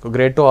చెప్తాను మీకు.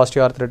 గ్రేడ్ 2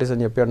 ఆస్టియోఆర్థరైటిస్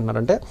అని చెప్పి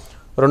అంటున్నారంటే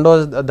రెండో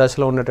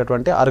దశలో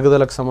ఉండేటటువంటి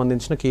అరుగుదలకు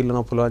సంబంధించిన కీళ్ళ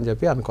నొప్పులు అని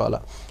చెప్పి అనుకోవాలా.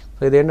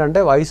 సో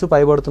ఇదేంటంటే వయసు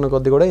పైబడుతున్న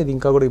కొద్దీ కూడా ఇది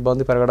ఇంకా కూడా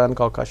ఇబ్బంది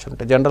పెరగడానికి అవకాశం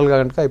ఉంటుంది. జనరల్గా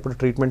కనుక ఇప్పుడు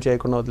ట్రీట్మెంట్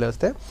చేయకుండా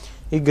వదిలేస్తే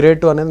ఈ గ్రేడ్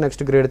 2 అనేది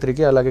నెక్స్ట్ గ్రేడ్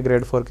 3కి అలాగే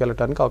గ్రేడ్ 4కి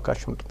వెళ్ళడానికి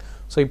అవకాశం ఉంటుంది.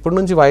 సో ఇప్పుడు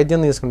నుంచి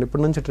వైద్యం తీసుకుంటే,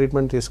 ఇప్పుడు నుంచి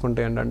ట్రీట్మెంట్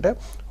తీసుకుంటే ఏంటంటే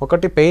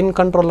ఒకటి పెయిన్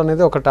కంట్రోల్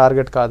అనేది ఒక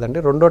టార్గెట్ కాదండి.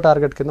 రెండో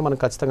టార్గెట్ కింద మనం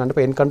ఖచ్చితంగా అంటే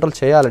పెయిన్ కంట్రోల్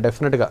చేయాలి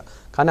డెఫినెట్గా,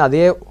 కానీ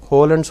అదే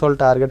హోల్ అండ్ సోల్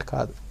టార్గెట్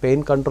కాదు.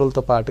 పెయిన్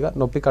కంట్రోల్తో పాటుగా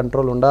నొప్పి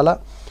కంట్రోల్ ఉండాలా,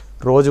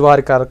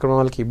 రోజువారీ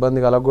కార్యక్రమాలకి ఇబ్బంది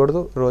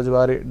కలగకూడదు,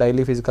 రోజువారీ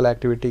డైలీ ఫిజికల్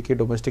యాక్టివిటీకి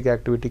డొమెస్టిక్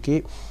యాక్టివిటీకి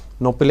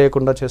నొప్పి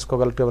లేకుండా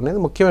చేసుకోగలగటం అనేది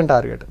ముఖ్యమైన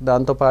టార్గెట్.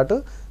 దాంతోపాటు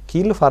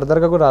కీళ్ళు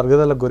ఫర్దర్గా కూడా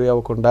అరుగుదలకు గురి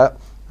అవ్వకుండా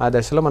ఆ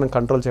దశలో మనం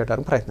కంట్రోల్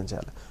చేయడానికి ప్రయత్నం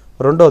చేయాలి.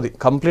 రెండోది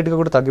కంప్లీట్గా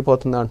కూడా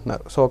తగ్గిపోతుంది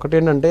అంటున్నారు. సో ఒకటి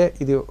ఏంటంటే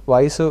ఇది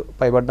వయసు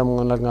పైబడ్డం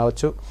వల్ల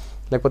కావచ్చు,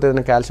 లేకపోతే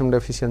ఏదైనా కాల్షియం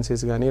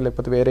డెఫిషియన్సీస్ కానీ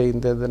లేకపోతే వేరే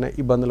ఏదైనా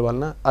ఇబ్బందుల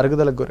వలన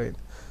అరుగుదలకు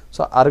గురైంది.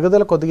 సో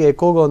అరుగుదల కొద్దిగా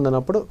ఎక్కువగా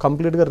ఉందన్నప్పుడు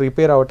కంప్లీట్గా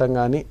రిపేర్ అవ్వటం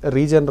కానీ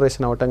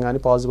రీజనరేషన్ అవ్వటం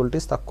కానీ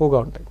పాసిబిలిటీస్ తక్కువగా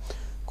ఉంటాయి.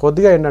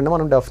 కొద్దిగా ఏంటంటే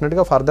మనం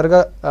డెఫినెట్గా ఫర్దర్గా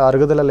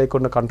అరుగుదల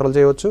లేకుండా కంట్రోల్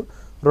చేయవచ్చు.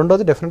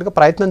 రెండోది డెఫినెట్గా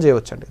ప్రయత్నం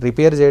చేయవచ్చు అండి,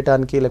 రిపేర్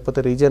చేయడానికి లేకపోతే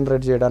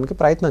రీజనరేట్ చేయడానికి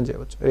ప్రయత్నం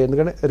చేయవచ్చు.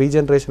 ఎందుకంటే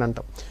రీజనరేషన్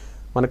అంటాం,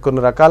 మనకు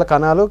కొన్ని రకాల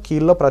కణాలు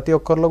కీళ్ళలో ప్రతి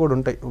ఒక్కరిలో కూడా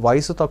ఉంటాయి.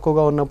 వయసు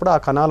తక్కువగా ఉన్నప్పుడు ఆ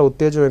కణాల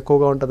ఉత్తేజం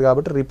ఎక్కువగా ఉంటుంది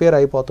కాబట్టి రిపేర్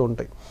అయిపోతూ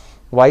ఉంటాయి.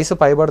 వయసు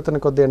పైబడుతున్న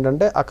కొద్ది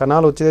ఏంటంటే ఆ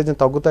కణాలు ఉత్తేజం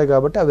తగ్గుతాయి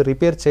కాబట్టి అవి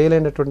రిపేర్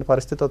చేయలేనటువంటి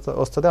పరిస్థితి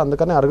వస్తుంది,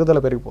 అందుకని అరుగుదల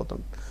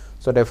పెరిగిపోతుంది.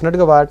 సో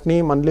డెఫినెట్గా వాటిని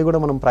మళ్ళీ కూడా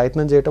మనం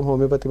ప్రయత్నం చేయటం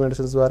హోమియోపతి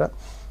మెడిసిన్స్ ద్వారా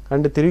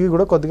అండ్ తిరిగి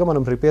కూడా కొద్దిగా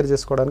మనం రిపేర్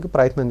చేసుకోవడానికి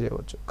ప్రయత్నం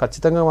చేయవచ్చు.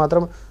 ఖచ్చితంగా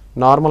మాత్రం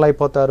నార్మల్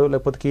అయిపోతారు,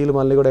 లేకపోతే కీళ్ళు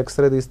మళ్ళీ కూడా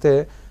ఎక్స్రే తీస్తే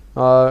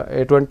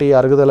ఎటువంటి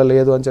అరుగుదల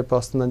లేదు అని చెప్పి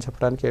వస్తుందని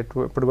చెప్పడానికి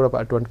ఎప్పుడు కూడా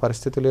అటువంటి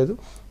పరిస్థితి లేదు.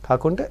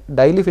 కాకుంటే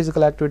డైలీ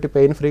ఫిజికల్ యాక్టివిటీ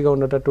పెయిన్ ఫ్రీగా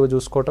ఉండేటట్టు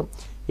చూసుకోవటం,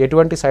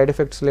 ఎటువంటి సైడ్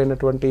ఎఫెక్ట్స్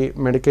లేనటువంటి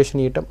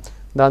మెడికేషన్ ఇవ్వటం,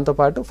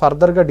 దాంతోపాటు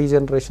ఫర్దర్గా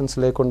డీజనరేషన్స్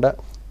లేకుండా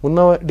ఉన్న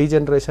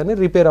డీజనరేషన్ని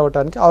రిపేర్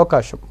అవ్వడానికి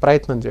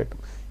ప్రయత్నం చేయటం,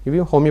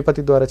 ఇవి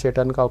హోమియోపతి ద్వారా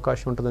చేయడానికి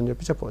అవకాశం ఉంటుందని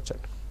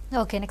చెప్పవచ్చండి.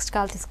 ఓకే, నెక్స్ట్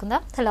కాల్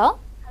తీసుకుందాం. హలో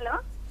హలో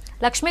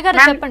లక్ష్మి గారు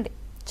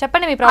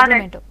చెప్పండి మీ ప్రాబ్లం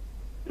ఏంటో.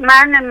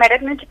 మ్యామ్ నేను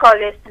మెదక్ నుంచి కాల్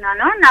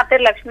చేస్తున్నాను. నా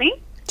పేరు లక్ష్మి,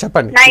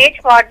 చెప్పండి. నా ఏజ్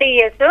 40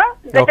 years.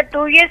 గత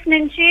 2 years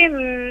నుంచి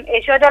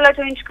యశోదాలో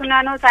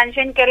చూపించుకున్నాను,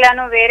 సన్షైన్ కి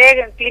వెళ్ళాను, వేరే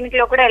క్లినిక్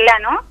లో కూడా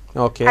వెళ్ళాను.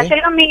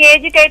 అసలు మీ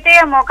ఏజ్ కి అయితే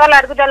మోకాలు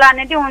అరుగుదల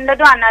అనేది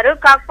ఉండదు అన్నారు.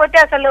 కాకపోతే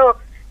అసలు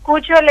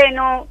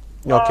కూర్చోలేను,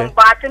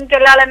 బాత్రూమ్ కి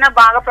వెళ్ళాలన్నా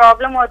బాగా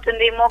ప్రాబ్లం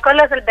అవుతుంది,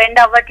 మోకాలు అసలు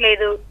బెండ్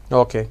అవ్వట్లేదు.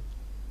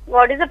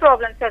 What is the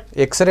problem sir?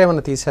 X ray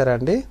ఏమైనా తీసారా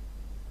అండి?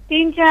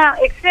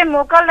 ఎక్స్రే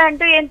మోకాలు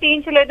అంటూ ఏం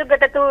తీయించలేదు.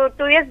 గత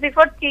 2 years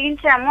బిఫోర్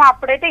తీయించాము,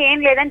 అప్పుడైతే ఏం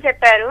లేదని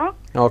చెప్పారు.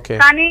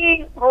 కానీ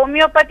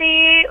హోమియోపతి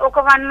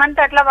ఒక 1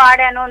 month అట్లా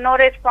వాడాను, no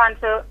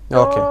response.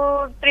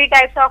 2-3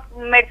 types of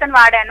medicine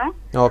వాడాను,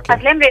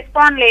 అసలేం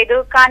రెస్పాన్స్ లేదు.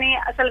 కానీ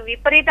అసలు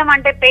విపరీతం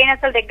అంటే పెయిన్,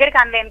 అసలు దగ్గరికి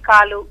అనలేను,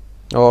 కాలు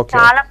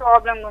చాలా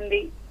ప్రాబ్లం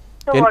ఉంది.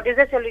 So what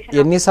is the solution?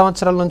 ఎన్ని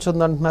సంవత్సరాల నుంచి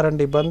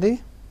ఉందంటున్నారండి ఇబ్బంది?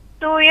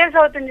 2 years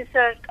అవుతుంది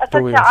సార్.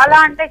 అసలు చాలా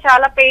అంటే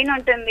చాలా పెయిన్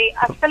ఉంటుంది,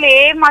 అసలు ఏ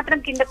మాత్రం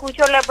కింద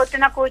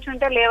కూర్చోలేకపోతున్నా,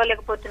 కూర్చుంటే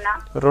లేవలేకపోతున్నా.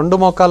 2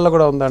 మోకాల్లో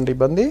కూడా ఉందండి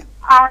ఇబ్బంది?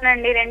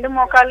 అవునండి, 2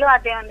 మోకాళ్ళు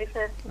అదే ఉంది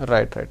సార్.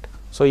 రైట్.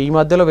 సో ఈ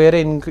మధ్యలో వేరే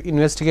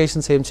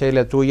ఇన్వెస్టిగేషన్స్ ఏం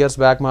చేయలేదు, 2 years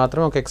బ్యాక్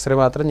మాత్రం ఒక ఎక్స్రే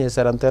మాత్రం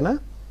చేశారు అంతేనా?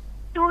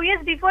 2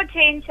 years బిఫోర్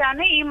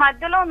చేయించాను. ఈ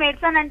మధ్యలో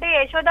మెడిసిన్ అంటే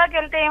యశోదాకి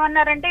వెళ్తే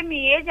ఏమన్నారంటే మీ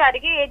ఏజ్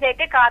అడిగే ఏజ్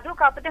అయితే కాదు,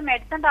 కాకపోతే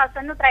మెడిసిన్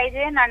రాస్తాను ట్రై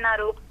చేయండి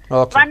అన్నారు.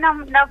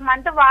 1.5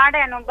 month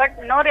వాడాను, బట్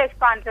నో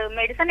రెస్పాన్స్.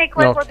 మెడిసిన్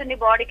ఎక్కువైపోతుంది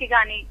బాడీకి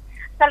కానీ.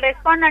 అసలు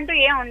రెస్పాండ్ అంటూ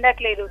ఏం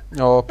ఉండట్లేదు.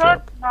 సో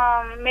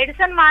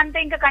మెడిసిన్ మానితే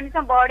ఇంకా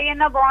కనీసం బాడీ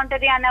అన్నా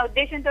బాగుంటది అనే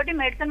ఉద్దేశంతో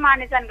మెడిసిన్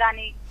మానేసాను,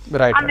 కానీ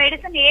ఆ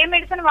మెడిసిన్ ఏ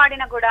మెడిసిన్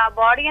వాడినా కూడా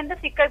బాడీ అంతా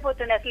సిక్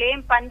అయిపోతుంది, అసలు ఏం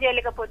పని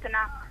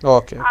చేయలేకపోతున్నా.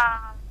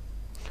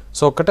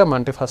 సో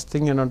ఒకటేమంటే ఫస్ట్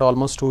థింగ్ ఏంటంటే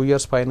ఆల్మోస్ట్ 2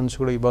 years పై నుంచి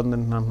కూడా ఇబ్బంది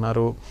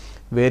అంటున్నారు,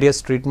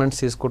 వేరియస్ ట్రీట్మెంట్స్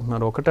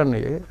తీసుకుంటున్నారు.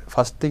 ఒకటండి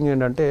ఫస్ట్ థింగ్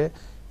ఏంటంటే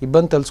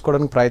ఇబ్బంది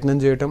తెలుసుకోవడానికి ప్రయత్నం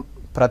చేయటం,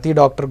 ప్రతి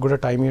డాక్టర్ కూడా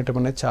టైం ఇవ్వటం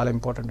అనేది చాలా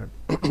ఇంపార్టెంట్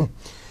అండి.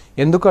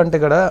 ఎందుకంటే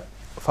ఇక్కడ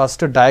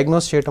ఫస్ట్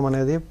డయాగ్నోస్ చేయటం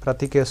అనేది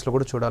ప్రతి కేసులో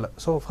కూడా చూడాలి.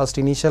 సో ఫస్ట్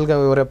ఇనీషియల్గా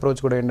ఎవరి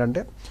అప్రోచ్ కూడా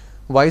ఏంటంటే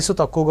వయసు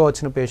తక్కువగా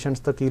వచ్చిన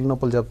పేషెంట్స్తో కీళ్ళ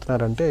నొప్పులు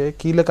చెప్తున్నారంటే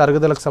కీళ్ళకు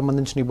అరుగుదలకు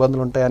సంబంధించిన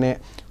ఇబ్బందులు ఉంటాయనే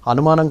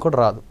అనుమానం కూడా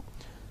రాదు.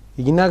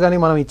 అయినా కానీ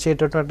మనం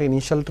ఇచ్చేటటువంటి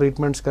ఇనీషియల్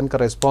ట్రీట్మెంట్స్ కనుక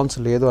రెస్పాన్స్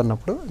లేదు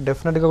అన్నప్పుడు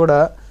డెఫినెట్గా కూడా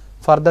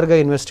ఫర్దర్గా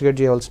ఇన్వెస్టిగేట్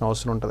చేయాల్సిన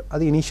అవసరం ఉంటుంది.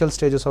 అది ఇనీషియల్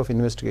స్టేజెస్ ఆఫ్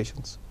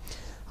ఇన్వెస్టిగేషన్స్.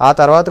 ఆ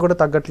తర్వాత కూడా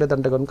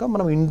తగ్గట్లేదంటే కనుక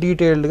మనం ఇన్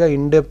డీటెయిల్డ్గా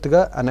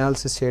ఇన్డెప్త్గా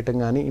అనాలిసిస్ చేయటం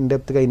కానీ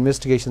ఇన్డెప్త్గా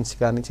ఇన్వెస్టిగేషన్స్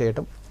కానీ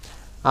చేయటం,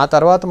 ఆ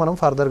తర్వాత మనం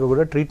ఫర్దర్గా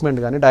కూడా ట్రీట్మెంట్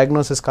కానీ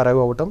డయాగ్నోసిస్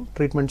కరెక్ట్ అవ్వటం,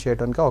 ట్రీట్మెంట్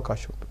చేయడానికి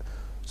అవకాశం ఉంటుంది.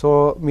 సో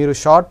మీరు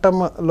షార్ట్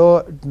టర్మ్లో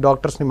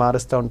డాక్టర్స్ని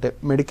మారుస్తూ ఉంటే,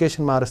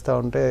 మెడికేషన్ మారుస్తూ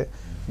ఉంటే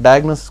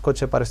డయాగ్నోసిస్కి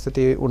వచ్చే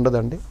పరిస్థితి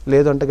ఉండదండి.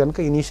 లేదంటే కనుక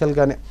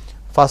ఇనీషియల్గానే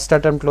ఫస్ట్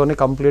అటెంప్ట్లోనే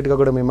కంప్లీట్గా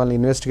కూడా మిమ్మల్ని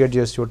ఇన్వెస్టిగేట్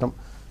చేసి చూడటం,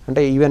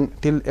 అంటే ఈవెన్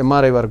టిల్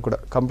ఎంఆర్ఐ వరకు కూడా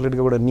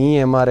కంప్లీట్గా కూడా నీ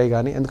ఎంఆర్ఐ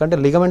కానీ, ఎందుకంటే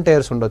లిగమెంట్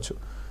టైర్స్ ఉండొచ్చు,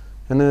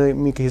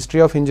 మీకు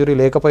హిస్టరీ ఆఫ్ ఇంజురీ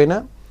లేకపోయినా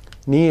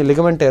నీ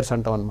లిగమెంట్ టైర్స్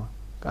అంటాం అన్నమాట.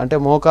 అంటే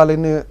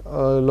మోకాలిని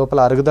లోపల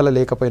అరుగుదల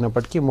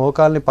లేకపోయినప్పటికీ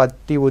మోకాల్ని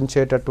పట్టి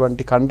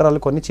ఉంచేటటువంటి కండరాలు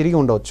కొన్ని చిరిగి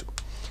ఉండవచ్చు.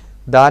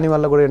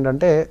 దానివల్ల కూడా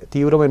ఏంటంటే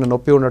తీవ్రమైన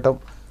నొప్పి ఉండటం,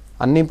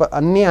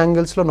 అన్ని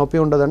యాంగిల్స్లో నొప్పి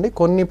ఉండదండి,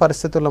 కొన్ని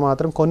పరిస్థితుల్లో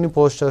మాత్రం కొన్ని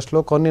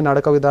పోస్చర్స్లో కొన్ని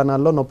నడక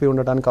విధానాల్లో నొప్పి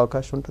ఉండడానికి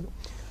అవకాశం ఉంటుంది.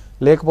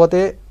 లేకపోతే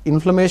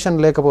ఇన్ఫ్లమేషన్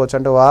లేకపోవచ్చు,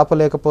 అంటే వాపు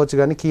లేకపోవచ్చు,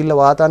 కానీ కీళ్ళ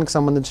వాతానికి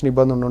సంబంధించిన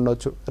ఇబ్బంది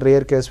ఉండవచ్చు,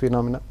 రేర్ కేస్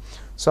ఫినామినా.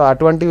 సో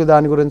అటువంటి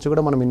దాని గురించి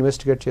కూడా మనం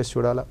ఇన్వెస్టిగేట్ చేసి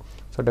చూడాలి.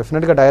 సో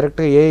డెఫినెట్గా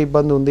డైరెక్ట్గా ఏ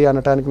ఇబ్బంది ఉంది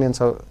అనడానికి నేను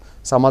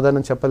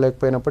సమాధానం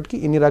చెప్పలేకపోయినప్పటికీ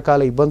ఇన్ని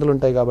రకాల ఇబ్బందులు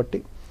ఉంటాయి కాబట్టి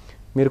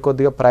మీరు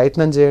కొద్దిగా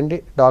ప్రయత్నం చేయండి,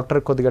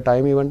 డాక్టర్కి కొద్దిగా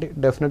టైం ఇవ్వండి.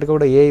 డెఫినెట్గా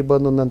కూడా ఏ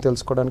ఇబ్బంది ఉందని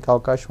తెలుసుకోవడానికి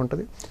అవకాశం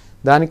ఉంటుంది.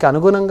 దానికి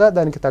అనుగుణంగా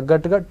దానికి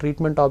తగ్గట్టుగా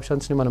ట్రీట్మెంట్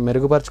ఆప్షన్స్ని మనం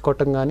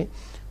మెరుగుపరచుకోవటం కానీ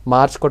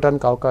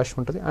మార్చుకోవడానికి అవకాశం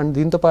ఉంటుంది. అండ్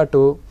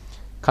దీంతోపాటు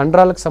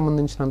కండరాలకు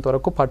సంబంధించినంత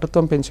వరకు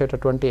పట్టుత్వం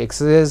పెంచేటటువంటి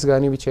ఎక్సర్సైజ్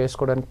కానీ ఇవి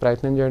చేసుకోవడానికి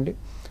ప్రయత్నం చేయండి.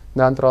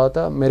 దాని తర్వాత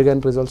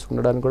మెరుగైన రిజల్ట్స్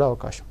ఉండడానికి కూడా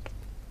అవకాశం ఉంటుంది.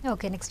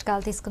 ఓకే, నెక్స్ట్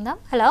కాల్ తీసుకుందాం.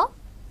 హలో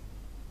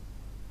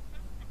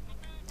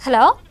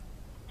హలో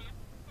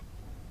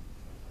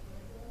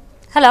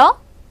హలో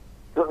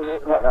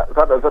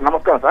సార్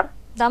నమస్కారం సార్.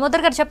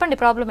 దామోదర్ గారు చెప్పండి,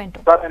 ప్రాబ్లం ఏంటో.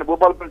 సార్ నేను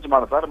భూపాల్ నుంచి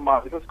మాట సార్, మా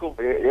మిసెస్ కు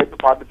ఏజ్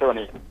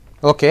 47.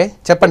 ఓకే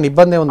చెప్పండి,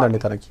 ఇబ్బంది ఏముందండి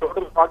తనకి?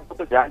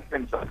 Joint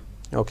pain sir.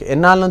 ఓకే,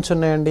 ఎన్నాళ్ళ నుంచి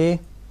ఉన్నాయండి?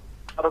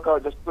 సార్ ఒక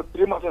జస్ట్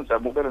 3 months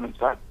సార్, 30 నుంచి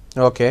సార్.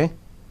 ఓకే,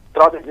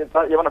 తర్వాత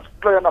ఏమైనా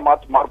ఫుడ్ లో ఏమైనా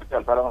మార్పు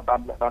చేయాలి సార్,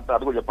 దాంట్లో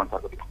అది కూడా చెప్పండి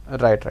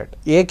సార్. రైట్.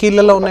 ఏ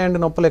కీళ్ళలో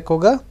ఉన్నాయండి నొప్పులు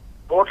ఎక్కువగా?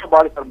 టోటల్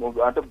బాడీ సార్,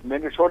 అంటే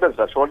మెయిన్ షోల్డర్స్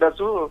సార్,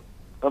 షోల్డర్స్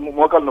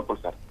మోకాలు నొప్పులు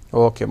సార్.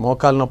 ఓకే,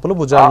 మోకాలు నొప్పులు,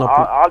 భుజాల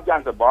నొప్పులు, all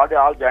joints body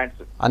all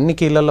joints అన్ని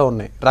కీళ్ళలో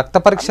ఉన్నాయి. రక్త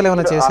పరీక్షలు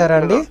ఏమైనా చేశారా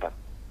అండి?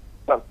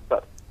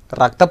 సార్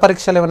రక్త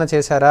పరీక్షలు ఏమైనా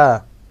చేశారా?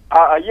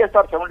 ఇయర్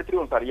సార్ 73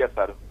 ఉంది సార్. ఇయర్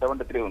సార్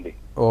 73 ఉంది.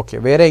 ఓకే,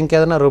 వేరే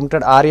ఇంకేదైనా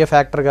రూమటెడ్ ఆర్ఏ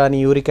ఫ్యాక్టర్ కానీ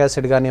యూరిక్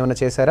యాసిడ్ కానీ ఏమైనా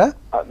చేశారా?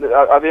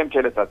 అదేం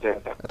చేయలేదు సార్.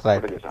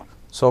 రైట్.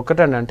 సో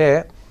ఒకటండి, అంటే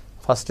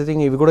ఫస్ట్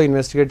థింగ్ ఇవి కూడా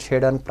ఇన్వెస్టిగేట్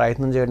చేయడానికి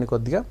ప్రయత్నం చేయండి.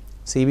 కొద్దిగా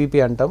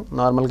సిబిపి అంటాం,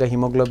 నార్మల్గా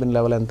హిమోగ్లోబిన్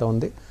లెవెల్ ఎంత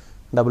ఉంది,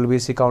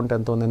 డబ్ల్యూబీసీ కౌంట్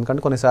ఎంత ఉంది,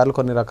 ఎందుకంటే కొన్నిసార్లు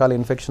కొన్ని రకాల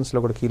ఇన్ఫెక్షన్స్లో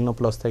కూడా కీళ్ళ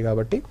నొప్పులు వస్తాయి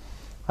కాబట్టి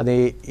అది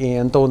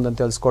ఎంత ఉందని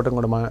తెలుసుకోవడం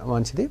కూడా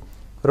మంచిది.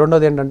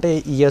 రెండోది ఏంటంటే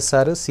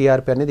ఈఎస్ఆర్,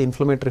 సిఆర్పి అనేది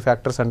ఇన్ఫ్లమేటరీ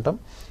ఫ్యాక్టర్స్ అంటాం.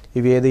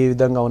 ఇవి ఏది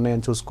విధంగా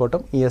ఉన్నాయని చూసుకోవటం.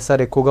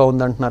 ఈఎస్ఆర్ ఎక్కువగా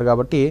ఉందంటున్నారు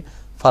కాబట్టి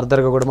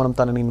ఫర్దర్గా కూడా మనం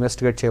తనని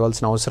ఇన్వెస్టిగేట్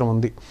చేయవలసిన అవసరం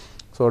ఉంది.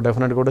 సో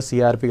డెఫినెట్గా కూడా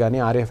సిఆర్పి కానీ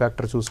ఆర్ఏ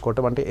ఫ్యాక్టర్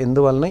చూసుకోవటం, అంటే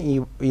ఎందువలన ఈ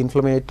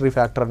ఇన్ఫ్లమేటరీ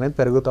ఫ్యాక్టర్ అనేది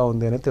పెరుగుతూ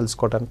ఉంది అనేది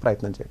తెలుసుకోవడానికి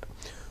ప్రయత్నం చేయటం.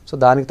 సో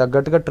దానికి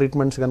తగ్గట్టుగా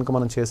ట్రీట్మెంట్స్ కనుక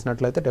మనం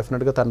చేసినట్లయితే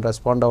డెఫినెట్గా తను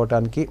రెస్పాండ్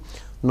అవ్వడానికి,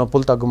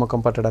 నొప్పులు తగ్గుముఖం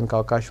పట్టడానికి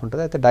అవకాశం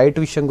ఉంటుంది. అయితే డైట్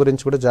విషయం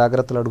గురించి కూడా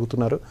జాగ్రత్తలు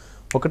అడుగుతున్నారు.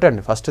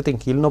 ఒకటండి, ఫస్ట్ థింగ్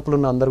కీళ్ళ నొప్పులు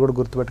ఉన్న అందరూ కూడా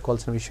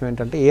గుర్తుపెట్టుకోవాల్సిన విషయం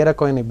ఏంటంటే ఏ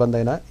రకమైన ఇబ్బంది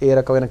అయినా, ఏ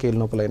రకమైన కీళ్ళ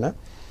నొప్పులైనా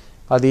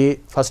అది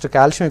ఫస్ట్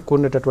కాల్షియం ఎక్కువ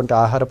ఉండేటటువంటి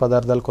ఆహార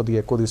పదార్థాలు కొద్దిగా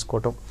ఎక్కువ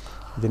తీసుకోవటం.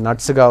 ఇది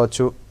నట్స్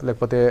కావచ్చు,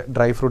 లేకపోతే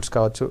డ్రై ఫ్రూట్స్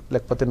కావచ్చు,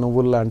 లేకపోతే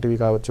నువ్వులు లాంటివి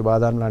కావచ్చు,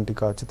 బాదాం లాంటివి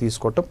కావచ్చు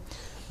తీసుకోవటం.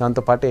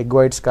 దాంతోపాటు ఎగ్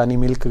వైట్స్ కానీ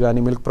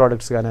మిల్క్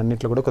ప్రోడక్ట్స్ కానీ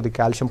అన్నింటిలో కూడా కొద్దిగా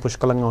కాల్షియం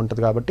పుష్కలంగా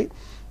ఉంటుంది కాబట్టి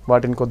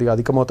వాటిని కొద్దిగా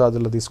అధిక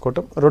మోతాదులో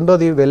తీసుకోవటం.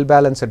 రెండోది వెల్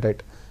బ్యాలెన్స్డ్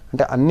డైట్,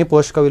 అంటే అన్ని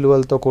పోషక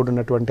విలువలతో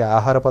కూడినటువంటి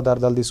ఆహార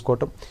పదార్థాలు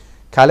తీసుకోవటం.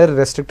 క్యాలరీ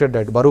రెస్ట్రిక్టెడ్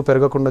డైట్, బరువు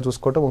పెరగకుండా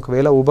చూసుకోవటం.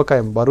 ఒకవేళ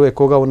ఊబకాయం బరువు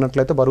ఎక్కువగా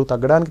ఉన్నట్లయితే బరువు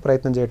తగ్గడానికి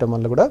ప్రయత్నం చేయడం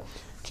వల్ల కూడా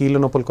కీళ్ళ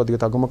నొప్పులు కొద్దిగా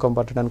తగ్గుముఖం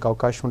పట్టడానికి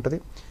అవకాశం ఉంటుంది.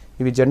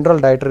 ఇవి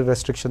జనరల్ డైటరీ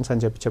రెస్ట్రిక్షన్స్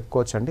అని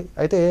చెప్పుకోవచ్చు అండి.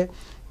 అయితే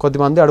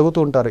కొద్దిమంది అడుగుతూ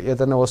ఉంటారు,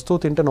 ఏదైనా వస్తువు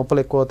తింటే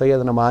నొప్పులు ఎక్కువ అవుతాయి,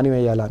 ఏదైనా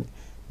మానివేయాలని.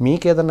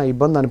 మీకు ఏదైనా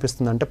ఇబ్బంది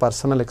అనిపిస్తుందంటే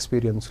పర్సనల్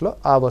ఎక్స్పీరియన్స్లో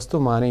ఆ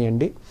వస్తువు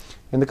మానేయండి.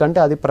 ఎందుకంటే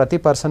అది ప్రతి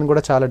పర్సన్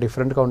కూడా చాలా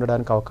డిఫరెంట్గా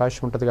ఉండడానికి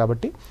అవకాశం ఉంటుంది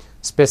కాబట్టి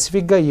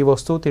స్పెసిఫిక్గా ఈ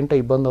వస్తువు తింటే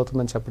ఇబ్బంది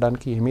అవుతుందని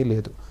చెప్పడానికి ఏమీ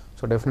లేదు.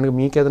 సో డెఫినెట్గా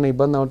మీకు ఏదైనా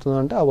ఇబ్బంది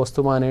అవుతుందంటే ఆ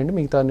వస్తువు మానేయండి,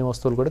 మిగతా అన్ని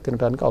వస్తువులు కూడా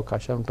తినడానికి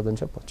అవకాశం ఉంటుందని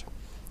చెప్పొచ్చు.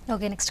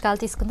 ఓకే, నెక్స్ట్ కాల్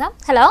తీసుకుందాం.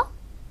 హలో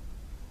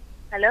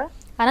హలో,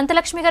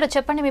 అనంతలక్ష్మి గారు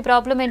చెప్పండి మీ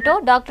ప్రాబ్లం ఏంటో,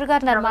 డాక్టర్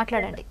గారు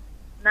మాట్లాడండి.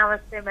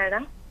 నమస్తే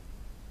మేడం.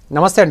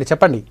 నమస్తే అండి,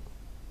 చెప్పండి.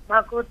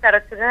 మాకు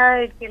తరచుగా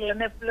కీళ్ళ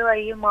నొప్పులు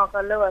అయ్యి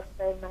మోకాళ్ళు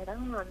వస్తాయి మేడం,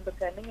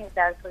 అందుకని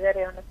డాక్టర్ గారు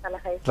ఏమైనా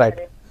సలహా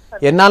ఇస్తారా?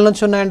 ఎన్నాళ్ళ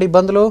నుంచి ఉన్నాయండి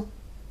ఇబ్బందులు?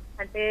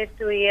 అంటే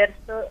 2 years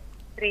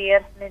 3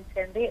 years నుంచి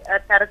అండి.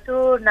 తరచూ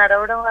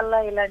నడవడం వల్ల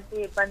ఇలాంటి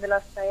ఇబ్బందులు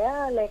వస్తాయా,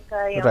 లేక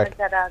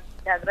ఏమైనా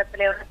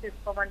జాగ్రత్తలు ఏమైనా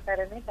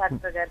తీసుకోమంటారని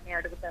డాక్టర్ గారిని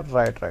అడుగుతారు.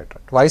 రైట్.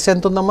 వయసు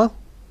ఎంత ఉందమ్మా?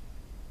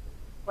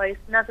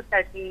 వయసు నాకు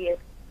 30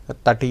 years.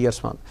 30 years.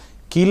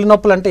 కీళ్ళ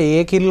నొప్పులు అంటే ఏ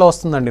కీళ్ళలో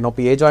వస్తుందండి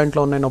నొప్పి? ఏ జాయింట్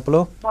లో ఉన్నాయి నొప్పులు?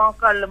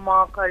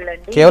 మోకాళ్ళు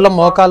అండి. కేవలం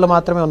మోకాళ్ళు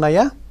మాత్రమే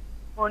ఉన్నాయా?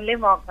 ఓన్లీ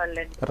మోకాళ్ళు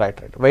అండి.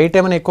 రైట్. వెయిట్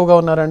ఏమైనా ఎక్కువగా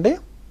ఉన్నారండి?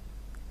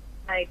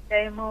 నైట్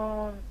టైము,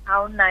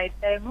 అవును నైట్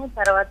టైము,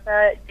 తర్వాత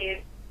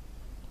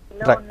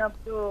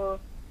ఉన్నప్పుడు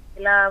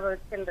ఇలా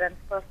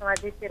చిల్డ్రన్స్ కోసం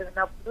అది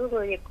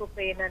తిరిగినప్పుడు ఎక్కువ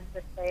పెయిన్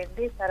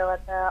అనిపిస్తాయండి.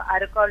 తర్వాత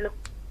అరకాళ్ళు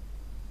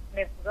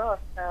నొప్పిగా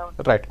వస్తా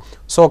ఉంటాయి. రైట్.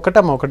 సో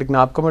ఒకటి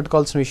జ్ఞాపకం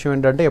పెట్టుకోవాల్సిన విషయం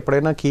ఏంటంటే,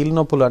 ఎప్పుడైనా కీళ్ళ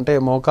నొప్పులు అంటే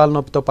మోకాలు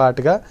నొప్పితో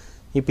పాటుగా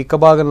ఈ పిక్క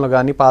భాగంలో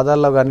కానీ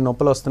పాదాల్లో కానీ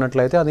నొప్పులు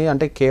వస్తున్నట్లయితే అది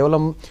అంటే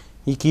కేవలం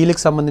ఈ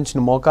కీళ్ళకి సంబంధించిన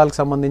మోకాలకు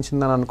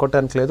సంబంధించిందని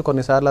అనుకోవటానికి లేదు.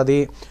 కొన్నిసార్లు అది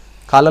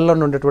కాళ్ళల్లో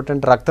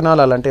ఉండేటువంటి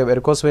రక్తనాళాలు అంటే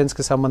వెరికోస్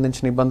వెయిన్స్కి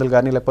సంబంధించిన ఇబ్బందులు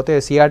కానీ, లేకపోతే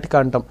సియాటికా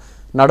అంటాం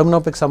నడుము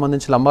నొప్పికి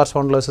సంబంధించి లంబార్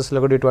స్పాండిలోసిస్లో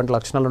కూడా ఇటువంటి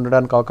లక్షణాలు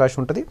ఉండడానికి అవకాశం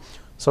ఉంటుంది.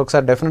 సో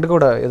ఒకసారి డెఫినెట్గా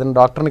కూడా ఏదైనా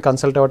డాక్టర్ని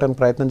కన్సల్ట్ అవ్వడానికి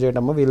ప్రయత్నం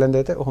చేయడము,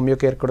 వీళ్ళైతే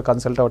హోమియోకేర్ కూడా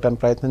కన్సల్ట్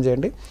అవ్వడానికి ప్రయత్నం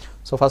చేయండి.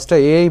 సో ఫస్ట్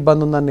ఏ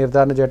ఇబ్బంది ఉందని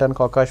నిర్ధారణ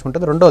చేయడానికి అవకాశం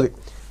ఉంటుంది. రెండోది,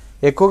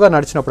 ఎక్కువగా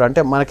నడిచినప్పుడు అంటే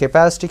మన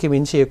కెపాసిటీకి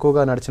మించి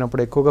ఎక్కువగా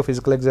నడిచినప్పుడు, ఎక్కువగా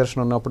ఫిజికల్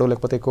ఎగ్జర్షన్ ఉన్నప్పుడు,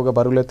 లేకపోతే ఎక్కువగా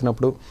బరువులు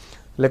ఎత్తినప్పుడు,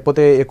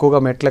 లేకపోతే ఎక్కువగా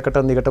మెట్లు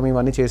ఎక్కటం దిగటం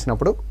ఇవన్నీ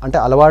చేసినప్పుడు, అంటే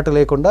అలవాటు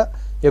లేకుండా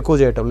ఎక్కువ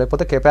చేయటం,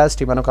 లేకపోతే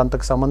కెపాసిటీ మనకు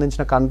అంతకు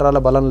సంబంధించిన కండరాల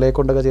బలం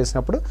లేకుండా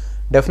చేసినప్పుడు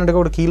డెఫినెట్గా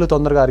కూడా కీళ్ళు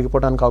తొందరగా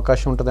అరిగిపోవడానికి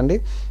అవకాశం ఉంటుందండి.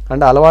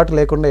 అండ్ అలవాటు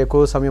లేకుండా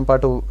ఎక్కువ సమయం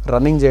పాటు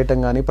రన్నింగ్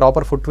చేయటం కానీ,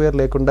 ప్రాపర్ ఫుట్వేర్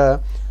లేకుండా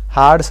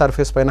హార్డ్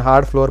సర్ఫేస్ పైన,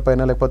 హార్డ్ ఫ్లోర్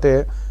పైన, లేకపోతే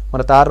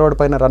మన తార్ రోడ్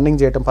పైన రన్నింగ్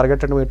చేయటం,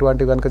 పరిగెట్టడం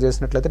ఇటువంటివి కనుక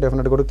చేసినట్లయితే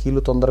డెఫినెట్గా కూడా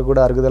కీళ్ళు తొందరగా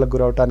కూడా అరుగుదలకు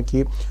గురవడానికి,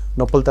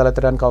 నొప్పులు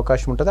తలెత్తడానికి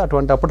అవకాశం ఉంటుంది.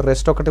 అటువంటి అప్పుడు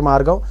రెస్ట్ ఒకటి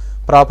మార్గం,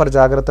 ప్రాపర్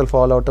జాగ్రత్తలు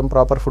ఫాలో అవటం,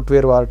 ప్రాపర్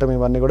ఫుట్వేర్ వాడటం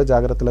ఇవన్నీ కూడా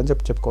జాగ్రత్తలు అని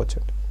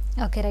చెప్పుకోవచ్చండి.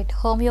 Okay right.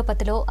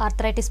 హోమియోపతిలో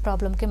ఆర్థరైటిస్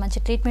ప్రాబ్లమ్కి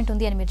మంచి ట్రీట్మెంట్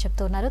ఉంది అని మీరు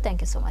చెప్తున్నారు.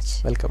 Thank you so much.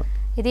 Welcome.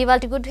 ఇది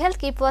ఇవాల్టి good health.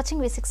 Keep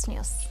watching V6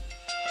 News.